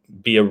to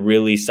be a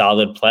really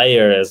solid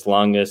player as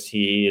long as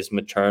he is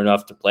mature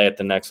enough to play at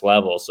the next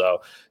level.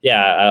 So,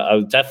 yeah, I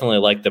would definitely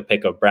like the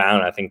pick of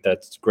Brown. I think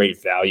that's great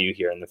value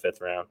here in the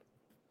fifth round.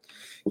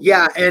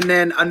 Yeah, and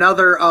then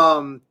another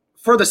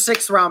for the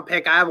sixth round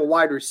pick, I have a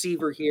wide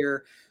receiver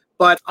here.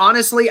 But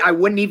honestly, I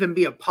wouldn't even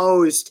be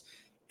opposed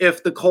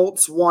if the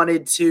Colts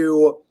wanted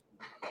to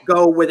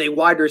go with a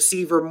wide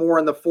receiver more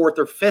in the fourth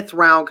or fifth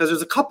round, because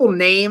there's a couple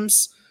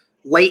names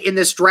late in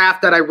this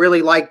draft that I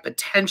really like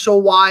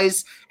potential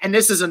wise. And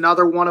this is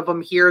another one of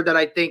them here that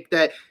I think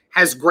that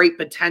has great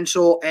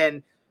potential.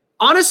 And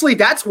honestly,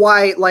 that's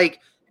why,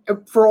 like,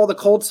 for all the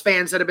Colts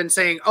fans that have been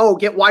saying, oh,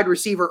 get wide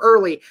receiver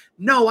early.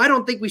 No, I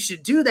don't think we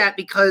should do that,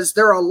 because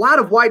there are a lot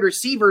of wide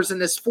receivers in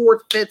this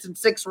fourth, fifth, and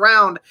sixth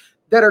round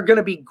that are going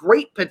to be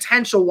great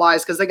potential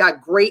wise, because they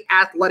got great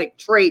athletic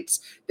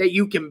traits that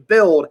you can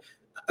build.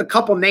 A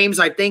couple names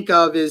I think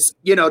of is,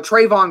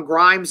 Trayvon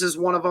Grimes is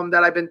one of them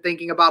that I've been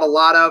thinking about a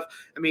lot of.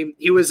 I mean,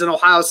 he was an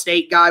Ohio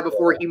State guy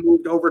before he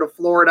moved over to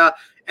Florida,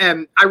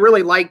 and I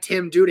really liked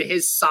him due to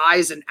his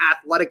size and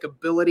athletic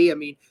ability. I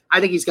mean, I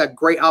think he's got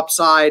great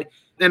upside.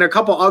 And a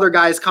couple other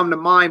guys come to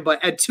mind,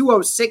 but at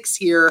 206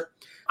 here,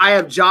 I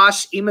have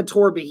Josh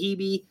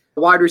Imatorbhebhe,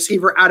 wide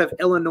receiver out of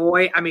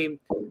Illinois. I mean,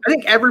 I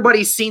think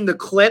everybody's seen the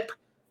clip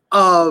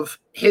of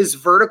his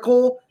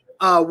vertical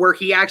where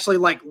he actually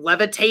like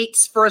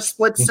levitates for a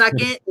split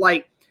second,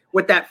 like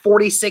with that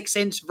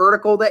 46-inch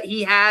vertical that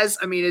he has.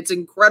 I mean, it's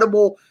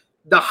incredible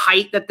the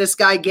height that this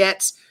guy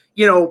gets.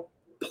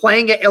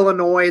 Playing at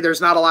Illinois,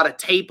 there's not a lot of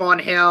tape on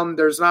him.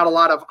 There's not a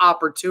lot of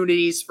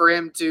opportunities for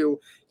him to,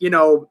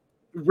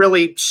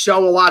 really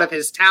show a lot of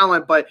his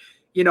talent. But,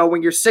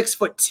 when you're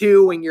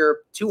 6'2" and you're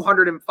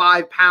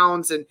 205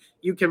 pounds and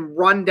you can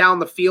run down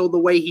the field the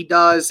way he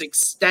does,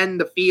 extend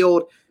the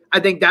field, I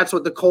think that's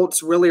what the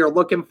Colts really are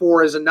looking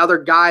for, is another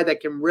guy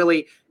that can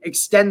really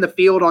extend the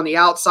field on the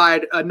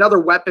outside, another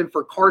weapon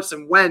for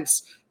Carson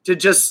Wentz to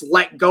just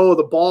let go of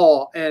the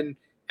ball. And,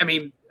 I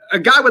mean, a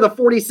guy with a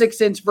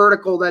 46-inch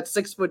vertical that's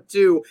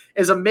 6'2"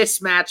 is a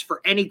mismatch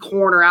for any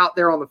corner out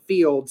there on the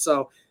field.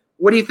 So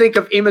what do you think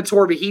of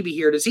Imatorbhebhe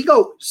here? Does he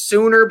go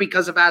sooner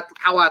because of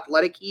how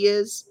athletic he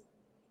is?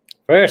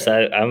 First,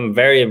 I'm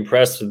very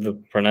impressed with the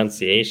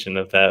pronunciation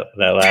of that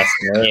last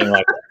name.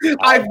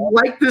 I've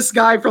liked this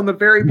guy from the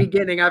very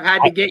beginning. I've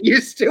had to get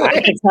used to it.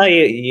 I can tell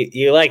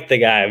you like the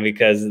guy,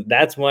 because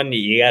that's one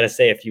you got to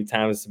say a few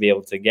times to be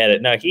able to get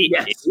it. No,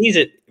 he's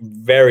a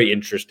very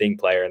interesting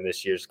player in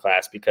this year's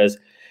class, because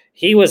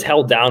he was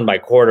held down by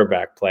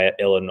quarterback play at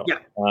Illinois.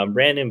 Yeah.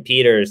 Brandon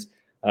Peters,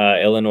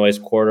 Illinois'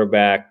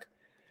 quarterback,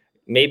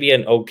 maybe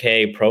an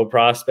okay pro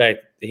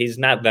prospect. He's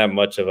not that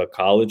much of a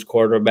college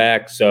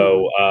quarterback.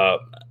 So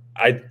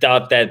I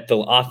thought that the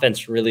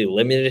offense really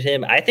limited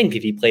him. I think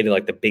if he played in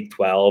like the Big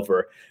 12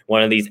 or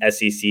one of these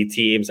SEC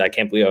teams, I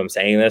can't believe I'm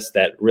saying this,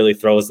 that really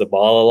throws the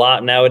ball a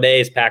lot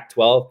nowadays,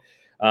 Pac-12.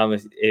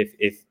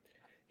 If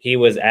he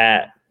was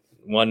at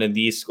one of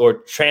these schools,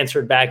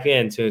 transferred back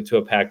into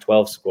a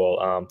Pac-12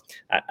 school.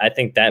 I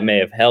think that may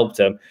have helped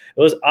him.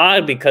 It was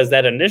odd because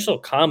that initial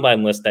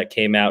combine list that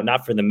came out,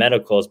 not for the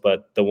medicals,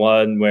 but the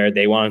one where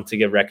they wanted to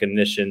give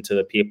recognition to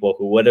the people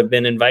who would have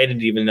been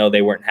invited, even though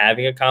they weren't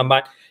having a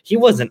combine, he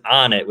wasn't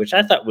on it, which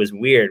I thought was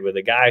weird with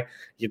a guy.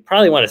 You'd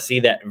probably want to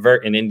see that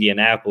vert in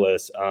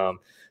Indianapolis.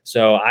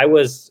 So I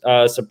was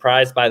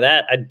surprised by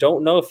that. I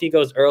don't know if he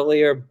goes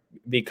earlier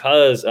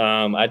because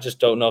I just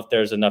don't know if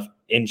there's enough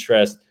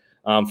interest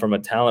from a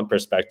talent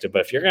perspective.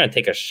 But if you're going to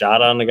take a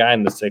shot on the guy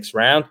in the 6th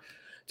round,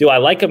 do I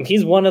like him?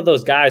 He's one of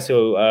those guys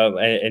who,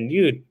 and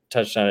you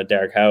touched on it,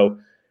 Derek, how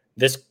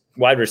this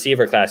wide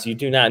receiver class, you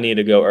do not need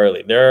to go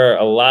early. There are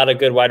a lot of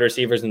good wide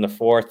receivers in the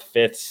 4th,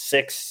 5th,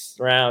 6th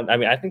round. I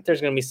mean, I think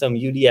there's going to be some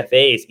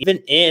UDFAs, even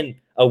in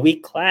a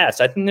weak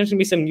class. I think there's going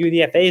to be some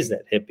UDFAs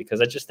that hit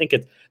because I just think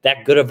it's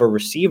that good of a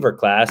receiver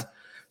class.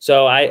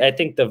 So I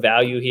think the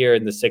value here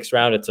in the 6th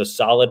round, it's a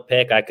solid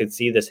pick. I could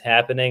see this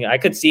happening. I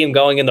could see him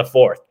going in the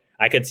 4th.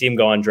 I could see him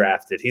go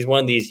undrafted. He's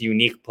one of these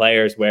unique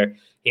players where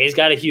he's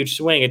got a huge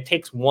swing. It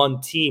takes one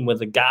team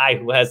with a guy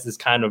who has this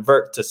kind of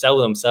vert to sell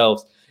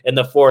themselves in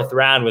the 4th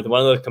round with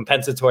one of those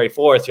compensatory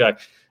 4ths. You're like,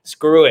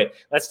 screw it.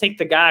 Let's take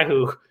the guy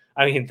who,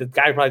 I mean, the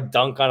guy probably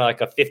dunk on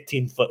like a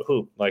 15-foot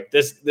hoop. Like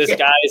this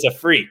guy is a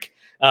freak.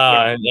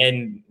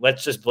 And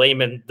let's just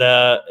blame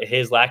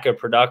his lack of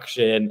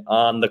production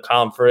on the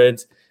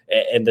conference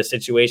and the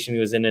situation he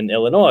was in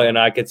Illinois. And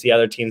I could see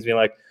other teams being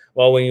like,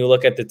 well, when you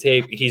look at the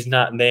tape, he's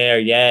not there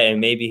yet, and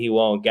maybe he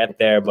won't get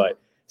there. But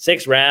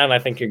 6th round, I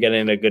think you're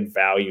getting a good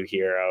value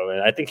here.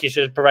 And I think he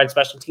should provide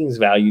special teams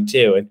value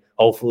too. And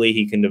hopefully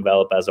he can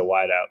develop as a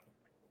wideout.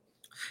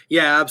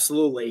 Yeah,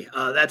 absolutely.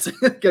 That's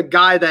a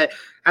guy that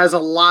has a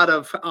lot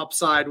of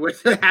upside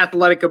with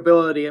athletic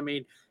ability. I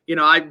mean,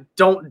 I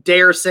don't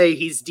dare say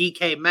he's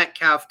DK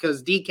Metcalf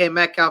because DK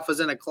Metcalf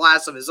was in a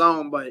class of his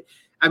own. But,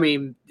 I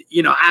mean,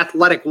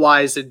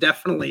 athletic-wise, it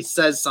definitely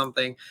says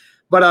something.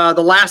 But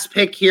the last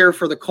pick here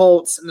for the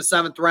Colts in the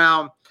 7th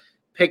round,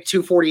 pick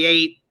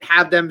 248,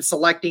 have them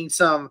selecting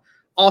some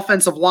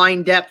offensive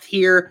line depth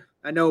here.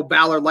 I know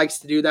Ballard likes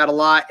to do that a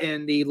lot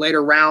in the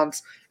later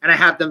rounds. And I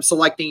have them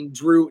selecting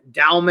Drew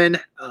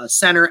Dalman,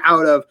 center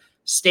out of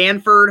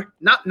Stanford.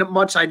 Not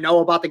much I know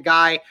about the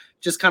guy.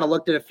 Just kind of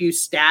looked at a few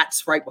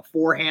stats right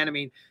beforehand. I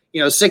mean,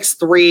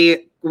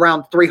 6'3",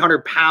 around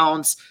 300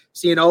 pounds.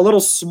 So, a little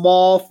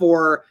small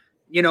for,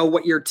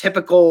 what your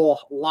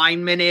typical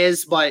lineman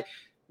is. But,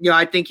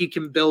 I think you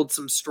can build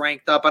some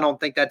strength up. I don't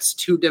think that's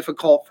too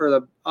difficult for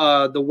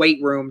the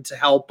weight room to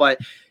help. But,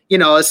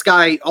 this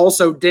guy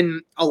also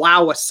didn't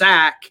allow a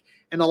sack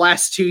in the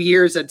last 2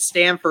 years at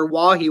Stanford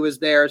while he was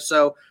there.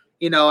 So,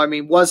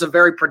 was a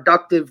very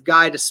productive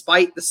guy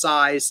despite the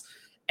size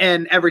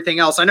and everything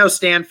else. I know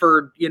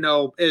Stanford,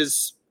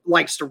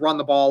 likes to run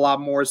the ball a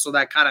lot more, so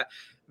that kind of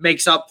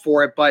makes up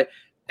for it. But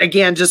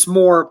again, just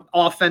more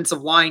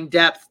offensive line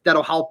depth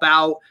that'll help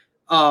out.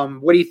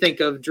 What do you think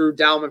of Drew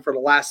Dalman for the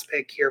last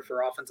pick here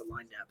for offensive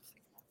line depth?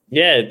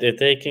 Yeah, if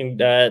they can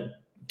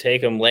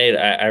take him late,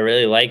 I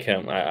really like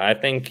him. I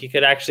think he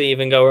could actually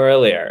even go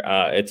earlier.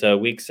 It's a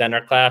weak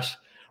center class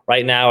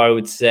right now. I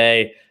would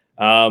say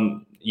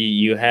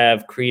you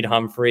have Creed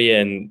Humphrey,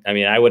 and I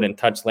mean, I wouldn't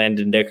touch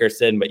Landon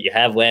Dickerson, but you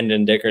have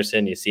Landon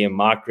Dickerson. You see him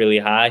mocked really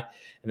high.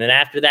 And then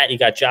after that, you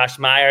got Josh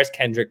Myers,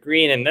 Kendrick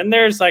Green, and then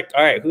there's like,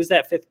 all right, who's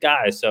that 5th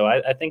guy? So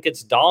I think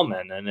it's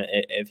Dalman. And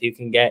if you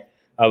can get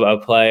a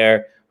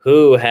player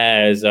who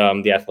has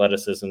the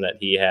athleticism that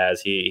he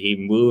has, he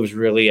moves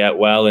really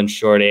well in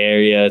short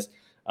areas.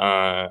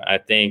 I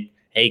think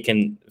he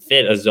can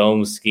fit a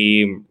zone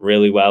scheme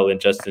really well and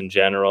just in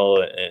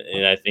general.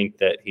 And I think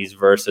that he's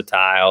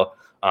versatile.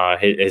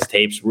 His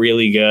tape's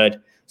really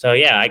good. So,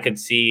 yeah, I could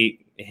see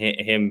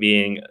him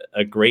being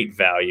a great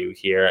value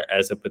here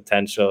as a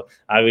potential,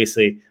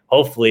 obviously,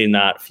 hopefully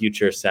not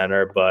future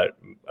center, but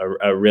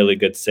a really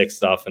good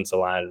 6th offensive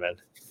lineman.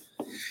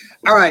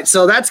 All right,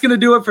 so that's going to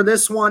do it for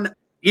this one.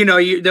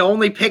 The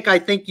only pick I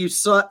think you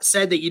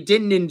said that you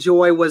didn't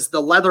enjoy was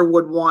the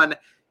Leatherwood one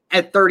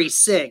at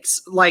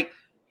 36. Like,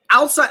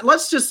 outside,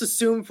 let's just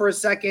assume for a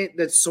second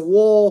that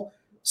Sewell,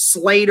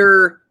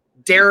 Slater,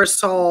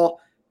 Darrisaw,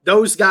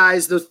 those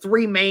guys, the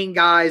 3 main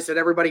guys that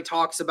everybody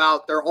talks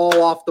about, they're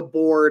all off the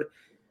board.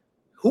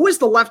 Who is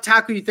the left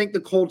tackle you think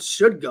the Colts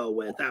should go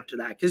with after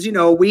that? Because,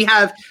 we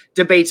have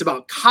debates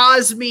about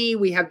Cosme.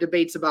 We have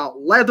debates about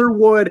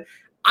Leatherwood,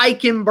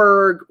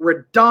 Eichenberg,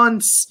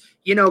 Redunce,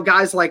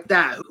 guys like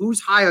that. Who's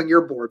high on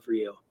your board for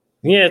you?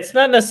 Yeah, it's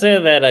not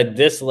necessarily that I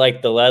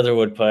dislike the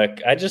Leatherwood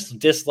pick. I just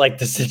dislike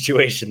the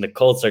situation the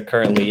Colts are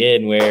currently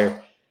in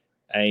where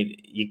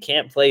you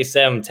can't play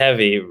Sam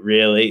Tevi,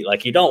 really.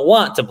 Like, you don't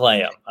want to play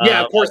him.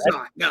 Yeah, of course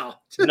not. No.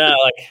 No,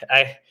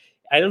 like,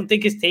 I don't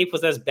think his tape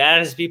was as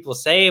bad as people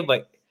say,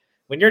 but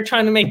when you're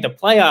trying to make the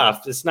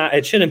playoffs,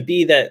 it shouldn't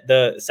be that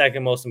the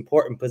second most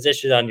important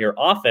position on your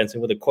offense.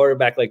 And with a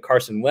quarterback like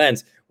Carson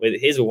Wentz, with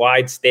his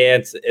wide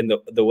stance and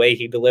the way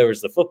he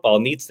delivers the football,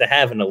 needs to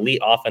have an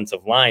elite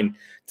offensive line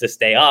to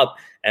stay up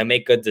and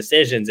make good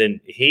decisions. And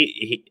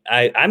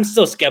I'm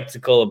still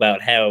skeptical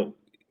about how,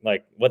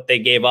 like, what they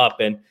gave up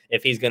and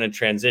if he's going to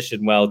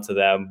transition well to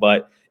them.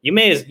 But you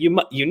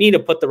need to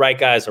put the right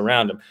guys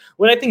around him.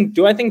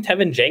 Do I think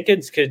Tevin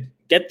Jenkins could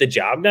get the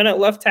job done at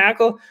left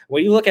tackle?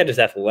 When you look at his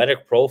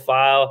athletic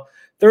profile,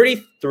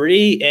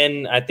 33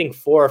 and I think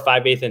 4 or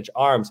 5/8 inch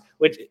arms,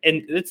 which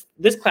in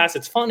this class,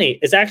 it's funny,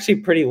 is actually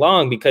pretty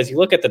long because you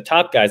look at the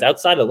top guys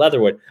outside of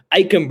Leatherwood.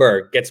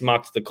 Eichenberg gets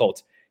mocked to the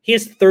Colts. He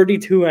has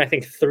 32 and I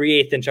think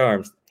 3/8 inch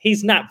arms.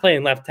 He's not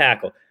playing left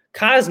tackle.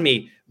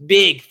 Cosmi,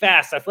 big,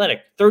 fast,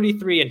 athletic,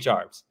 33 inch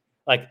arms.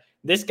 Like,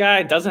 this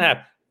guy doesn't have.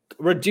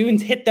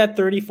 Radune's hit that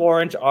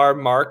 34-inch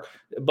arm mark,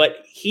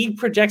 but he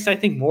projects, I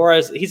think, more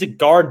as he's a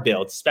guard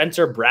build.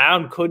 Spencer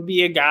Brown could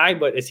be a guy,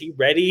 but is he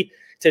ready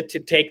to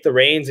take the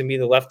reins and be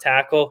the left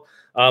tackle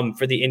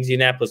for the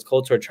Indianapolis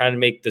Colts who are trying to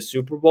make the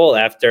Super Bowl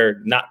after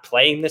not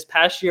playing this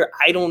past year?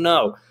 I don't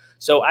know.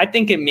 So I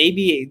think it may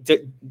be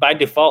by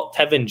default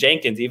Tevin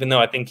Jenkins, even though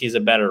I think he's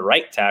a better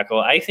right tackle.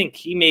 I think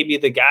he may be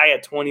the guy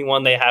at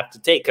 21 they have to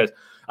take because,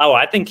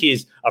 I think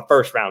he's a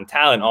first-round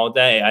talent all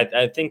day.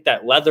 I think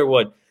that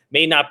Leatherwood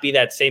may not be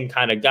that same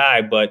kind of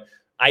guy, but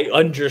I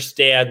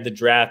understand the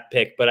draft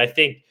pick. But I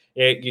think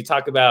you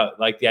talk about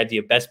like the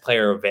idea of best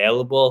player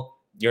available.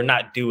 You're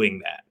not doing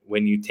that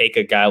when you take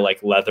a guy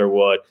like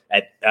Leatherwood.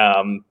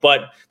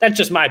 But that's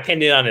just my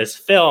opinion on his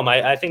film.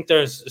 I think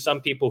there's some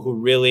people who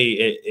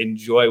really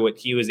enjoy what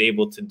he was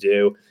able to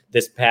do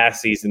this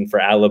past season for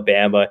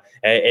Alabama.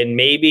 And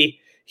maybe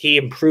he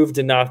improved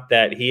enough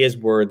that he is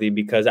worthy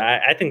because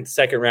I think the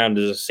second round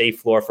is a safe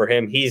floor for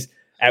him. He's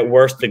at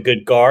worst a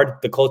good guard.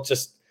 The Colts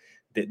just,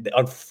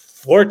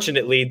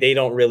 unfortunately, they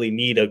don't really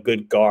need a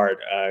good guard.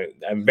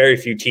 Very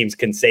few teams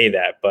can say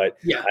that, but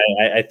yeah.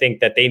 I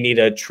think that they need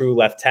a true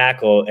left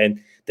tackle.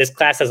 And this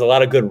class has a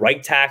lot of good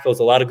right tackles,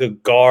 a lot of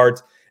good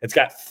guards. It's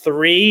got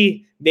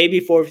 3, maybe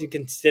 4 if you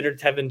consider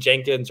Tevin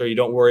Jenkins, or you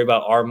don't worry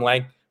about arm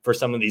length for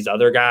some of these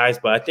other guys.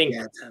 But I think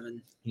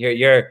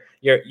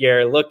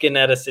you're looking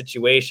at a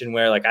situation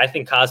where, like, I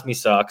think Cosmi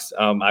sucks.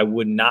 I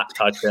would not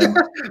touch him.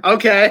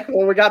 Okay,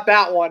 well, we got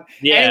that one.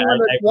 Yeah, anyone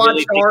that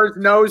watched ours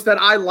knows that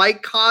I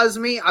like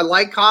Cosmi. I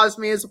like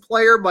Cosmi as a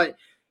player, but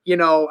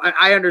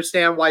I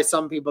understand why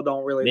some people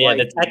don't really like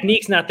him. The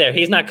technique's not there.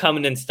 He's not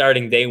coming in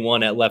starting day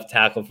one at left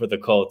tackle for the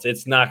Colts.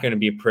 It's not going to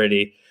be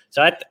pretty.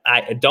 So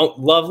I don't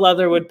love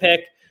Leatherwood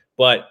pick,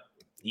 but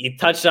you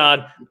touched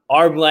on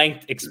arm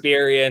length,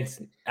 experience,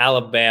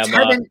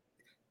 Alabama.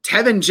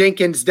 Tevin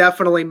Jenkins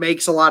definitely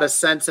makes a lot of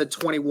sense at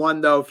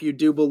 21, though, if you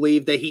do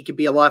believe that he could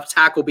be a left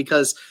tackle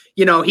because,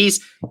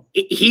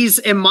 he's,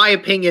 in my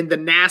opinion, the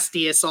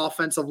nastiest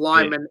offensive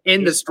lineman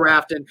in this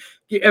draft. And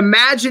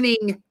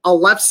imagining a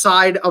left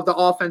side of the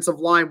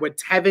offensive line with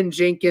Tevin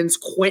Jenkins,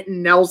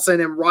 Quentin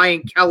Nelson, and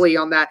Ryan Kelly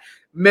on that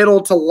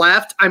middle to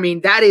left, I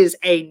mean, that is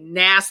a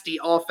nasty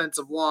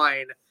offensive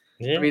line.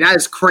 Yeah. I mean, that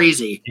is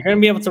crazy. You're going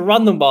to be able to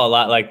run the ball a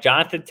lot. Like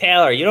Jonathan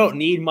Taylor, you don't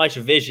need much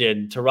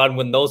vision to run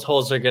when those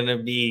holes are going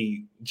to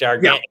be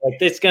gigantic. Yeah. Like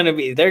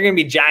they're going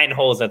to be giant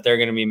holes that they're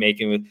going to be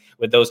making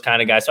with those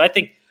kind of guys. So I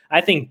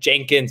think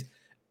Jenkins,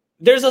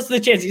 there's also the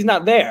chance he's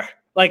not there.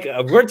 Like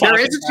we're talking. There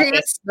is a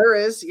chance. There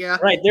is, yeah.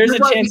 Right. There's a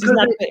chance he's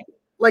not there.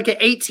 Like at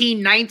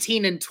 18,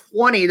 19, and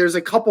 20, there's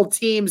a couple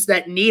teams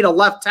that need a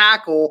left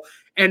tackle.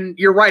 And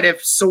you're right.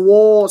 If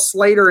Sewell,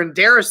 Slater, and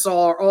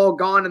Darrisaw are all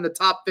gone in the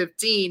top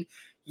 15,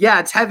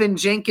 yeah, Tevin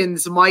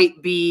Jenkins might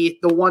be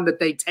the one that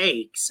they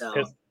take. So,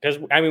 because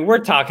we're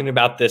talking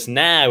about this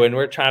now, and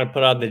we're trying to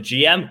put on the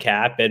GM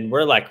cap, and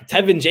we're like,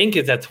 Tevin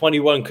Jenkins at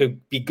 21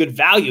 could be good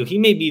value. He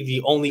may be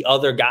the only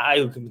other guy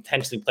who can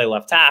potentially play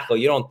left tackle.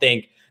 You don't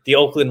think the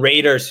Oakland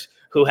Raiders,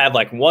 who have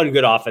like one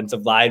good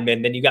offensive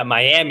lineman, then you got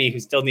Miami, who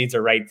still needs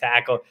a right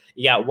tackle.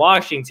 You got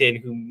Washington,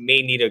 who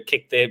may need to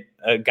kick the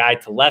guy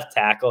to left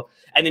tackle,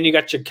 and then you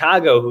got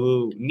Chicago,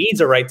 who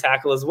needs a right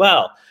tackle as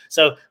well.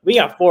 So we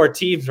got 4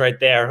 teams right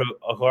there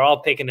who are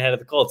all picking ahead of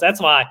the Colts.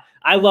 That's why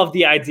I love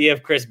the idea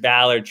of Chris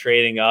Ballard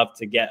trading up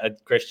to get a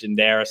Christian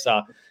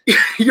Darrisaw.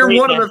 You're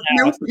one of the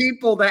few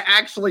people that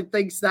actually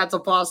thinks that's a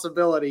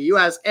possibility. You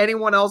ask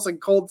anyone else in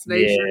Colts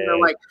Nation, they're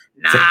like,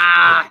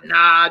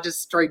 nah,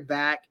 just trade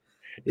back.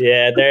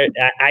 Yeah,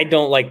 I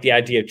don't like the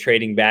idea of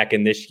trading back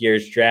in this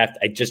year's draft.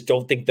 I just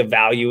don't think the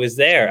value is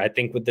there. I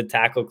think with the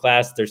tackle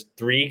class, there's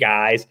 3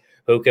 guys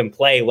who can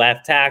play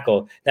left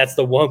tackle. That's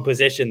the one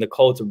position the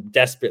Colts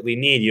desperately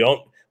need.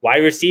 Wide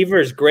receiver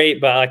is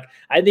great, but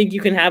I think you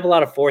can have a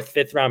lot of 4th,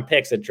 5th round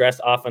picks, address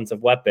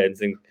offensive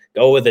weapons, and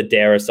go with a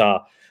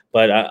Darrisaw.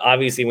 But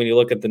obviously, when you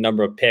look at the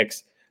number of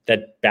picks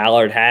that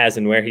Ballard has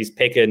and where he's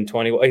picking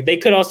 20, they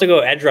could also go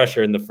edge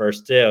rusher in the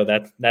first too.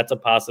 That's a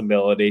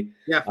possibility.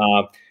 Yeah.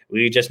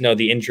 We just know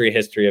the injury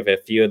history of a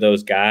few of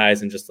those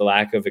guys, and just the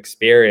lack of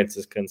experience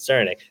is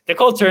concerning. The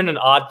Colts are in an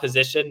odd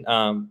position.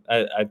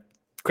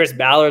 Chris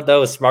Ballard,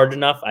 though, is smart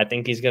enough. I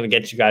think he's going to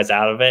get you guys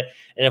out of it.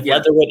 And if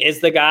Leatherwood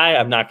is the guy,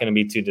 I'm not going to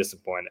be too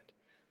disappointed.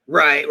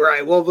 Right.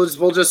 Well,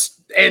 we'll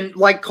just, and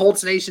like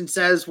Colts Nation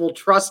says, we'll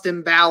trust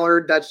in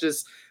Ballard. That's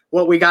just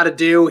what we got to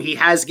do. He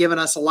has given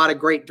us a lot of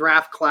great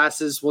draft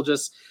classes. We'll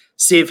just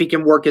see if he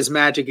can work his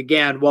magic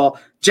again. Well,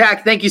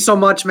 Jack, thank you so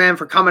much, man,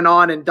 for coming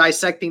on and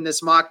dissecting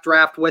this mock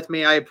draft with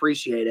me. I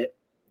appreciate it.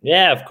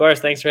 Yeah, of course.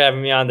 Thanks for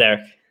having me on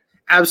there.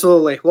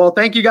 Absolutely. Well,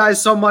 thank you guys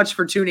so much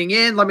for tuning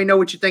in. Let me know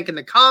what you think in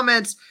the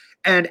comments.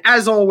 And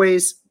as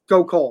always,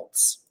 go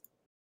Colts.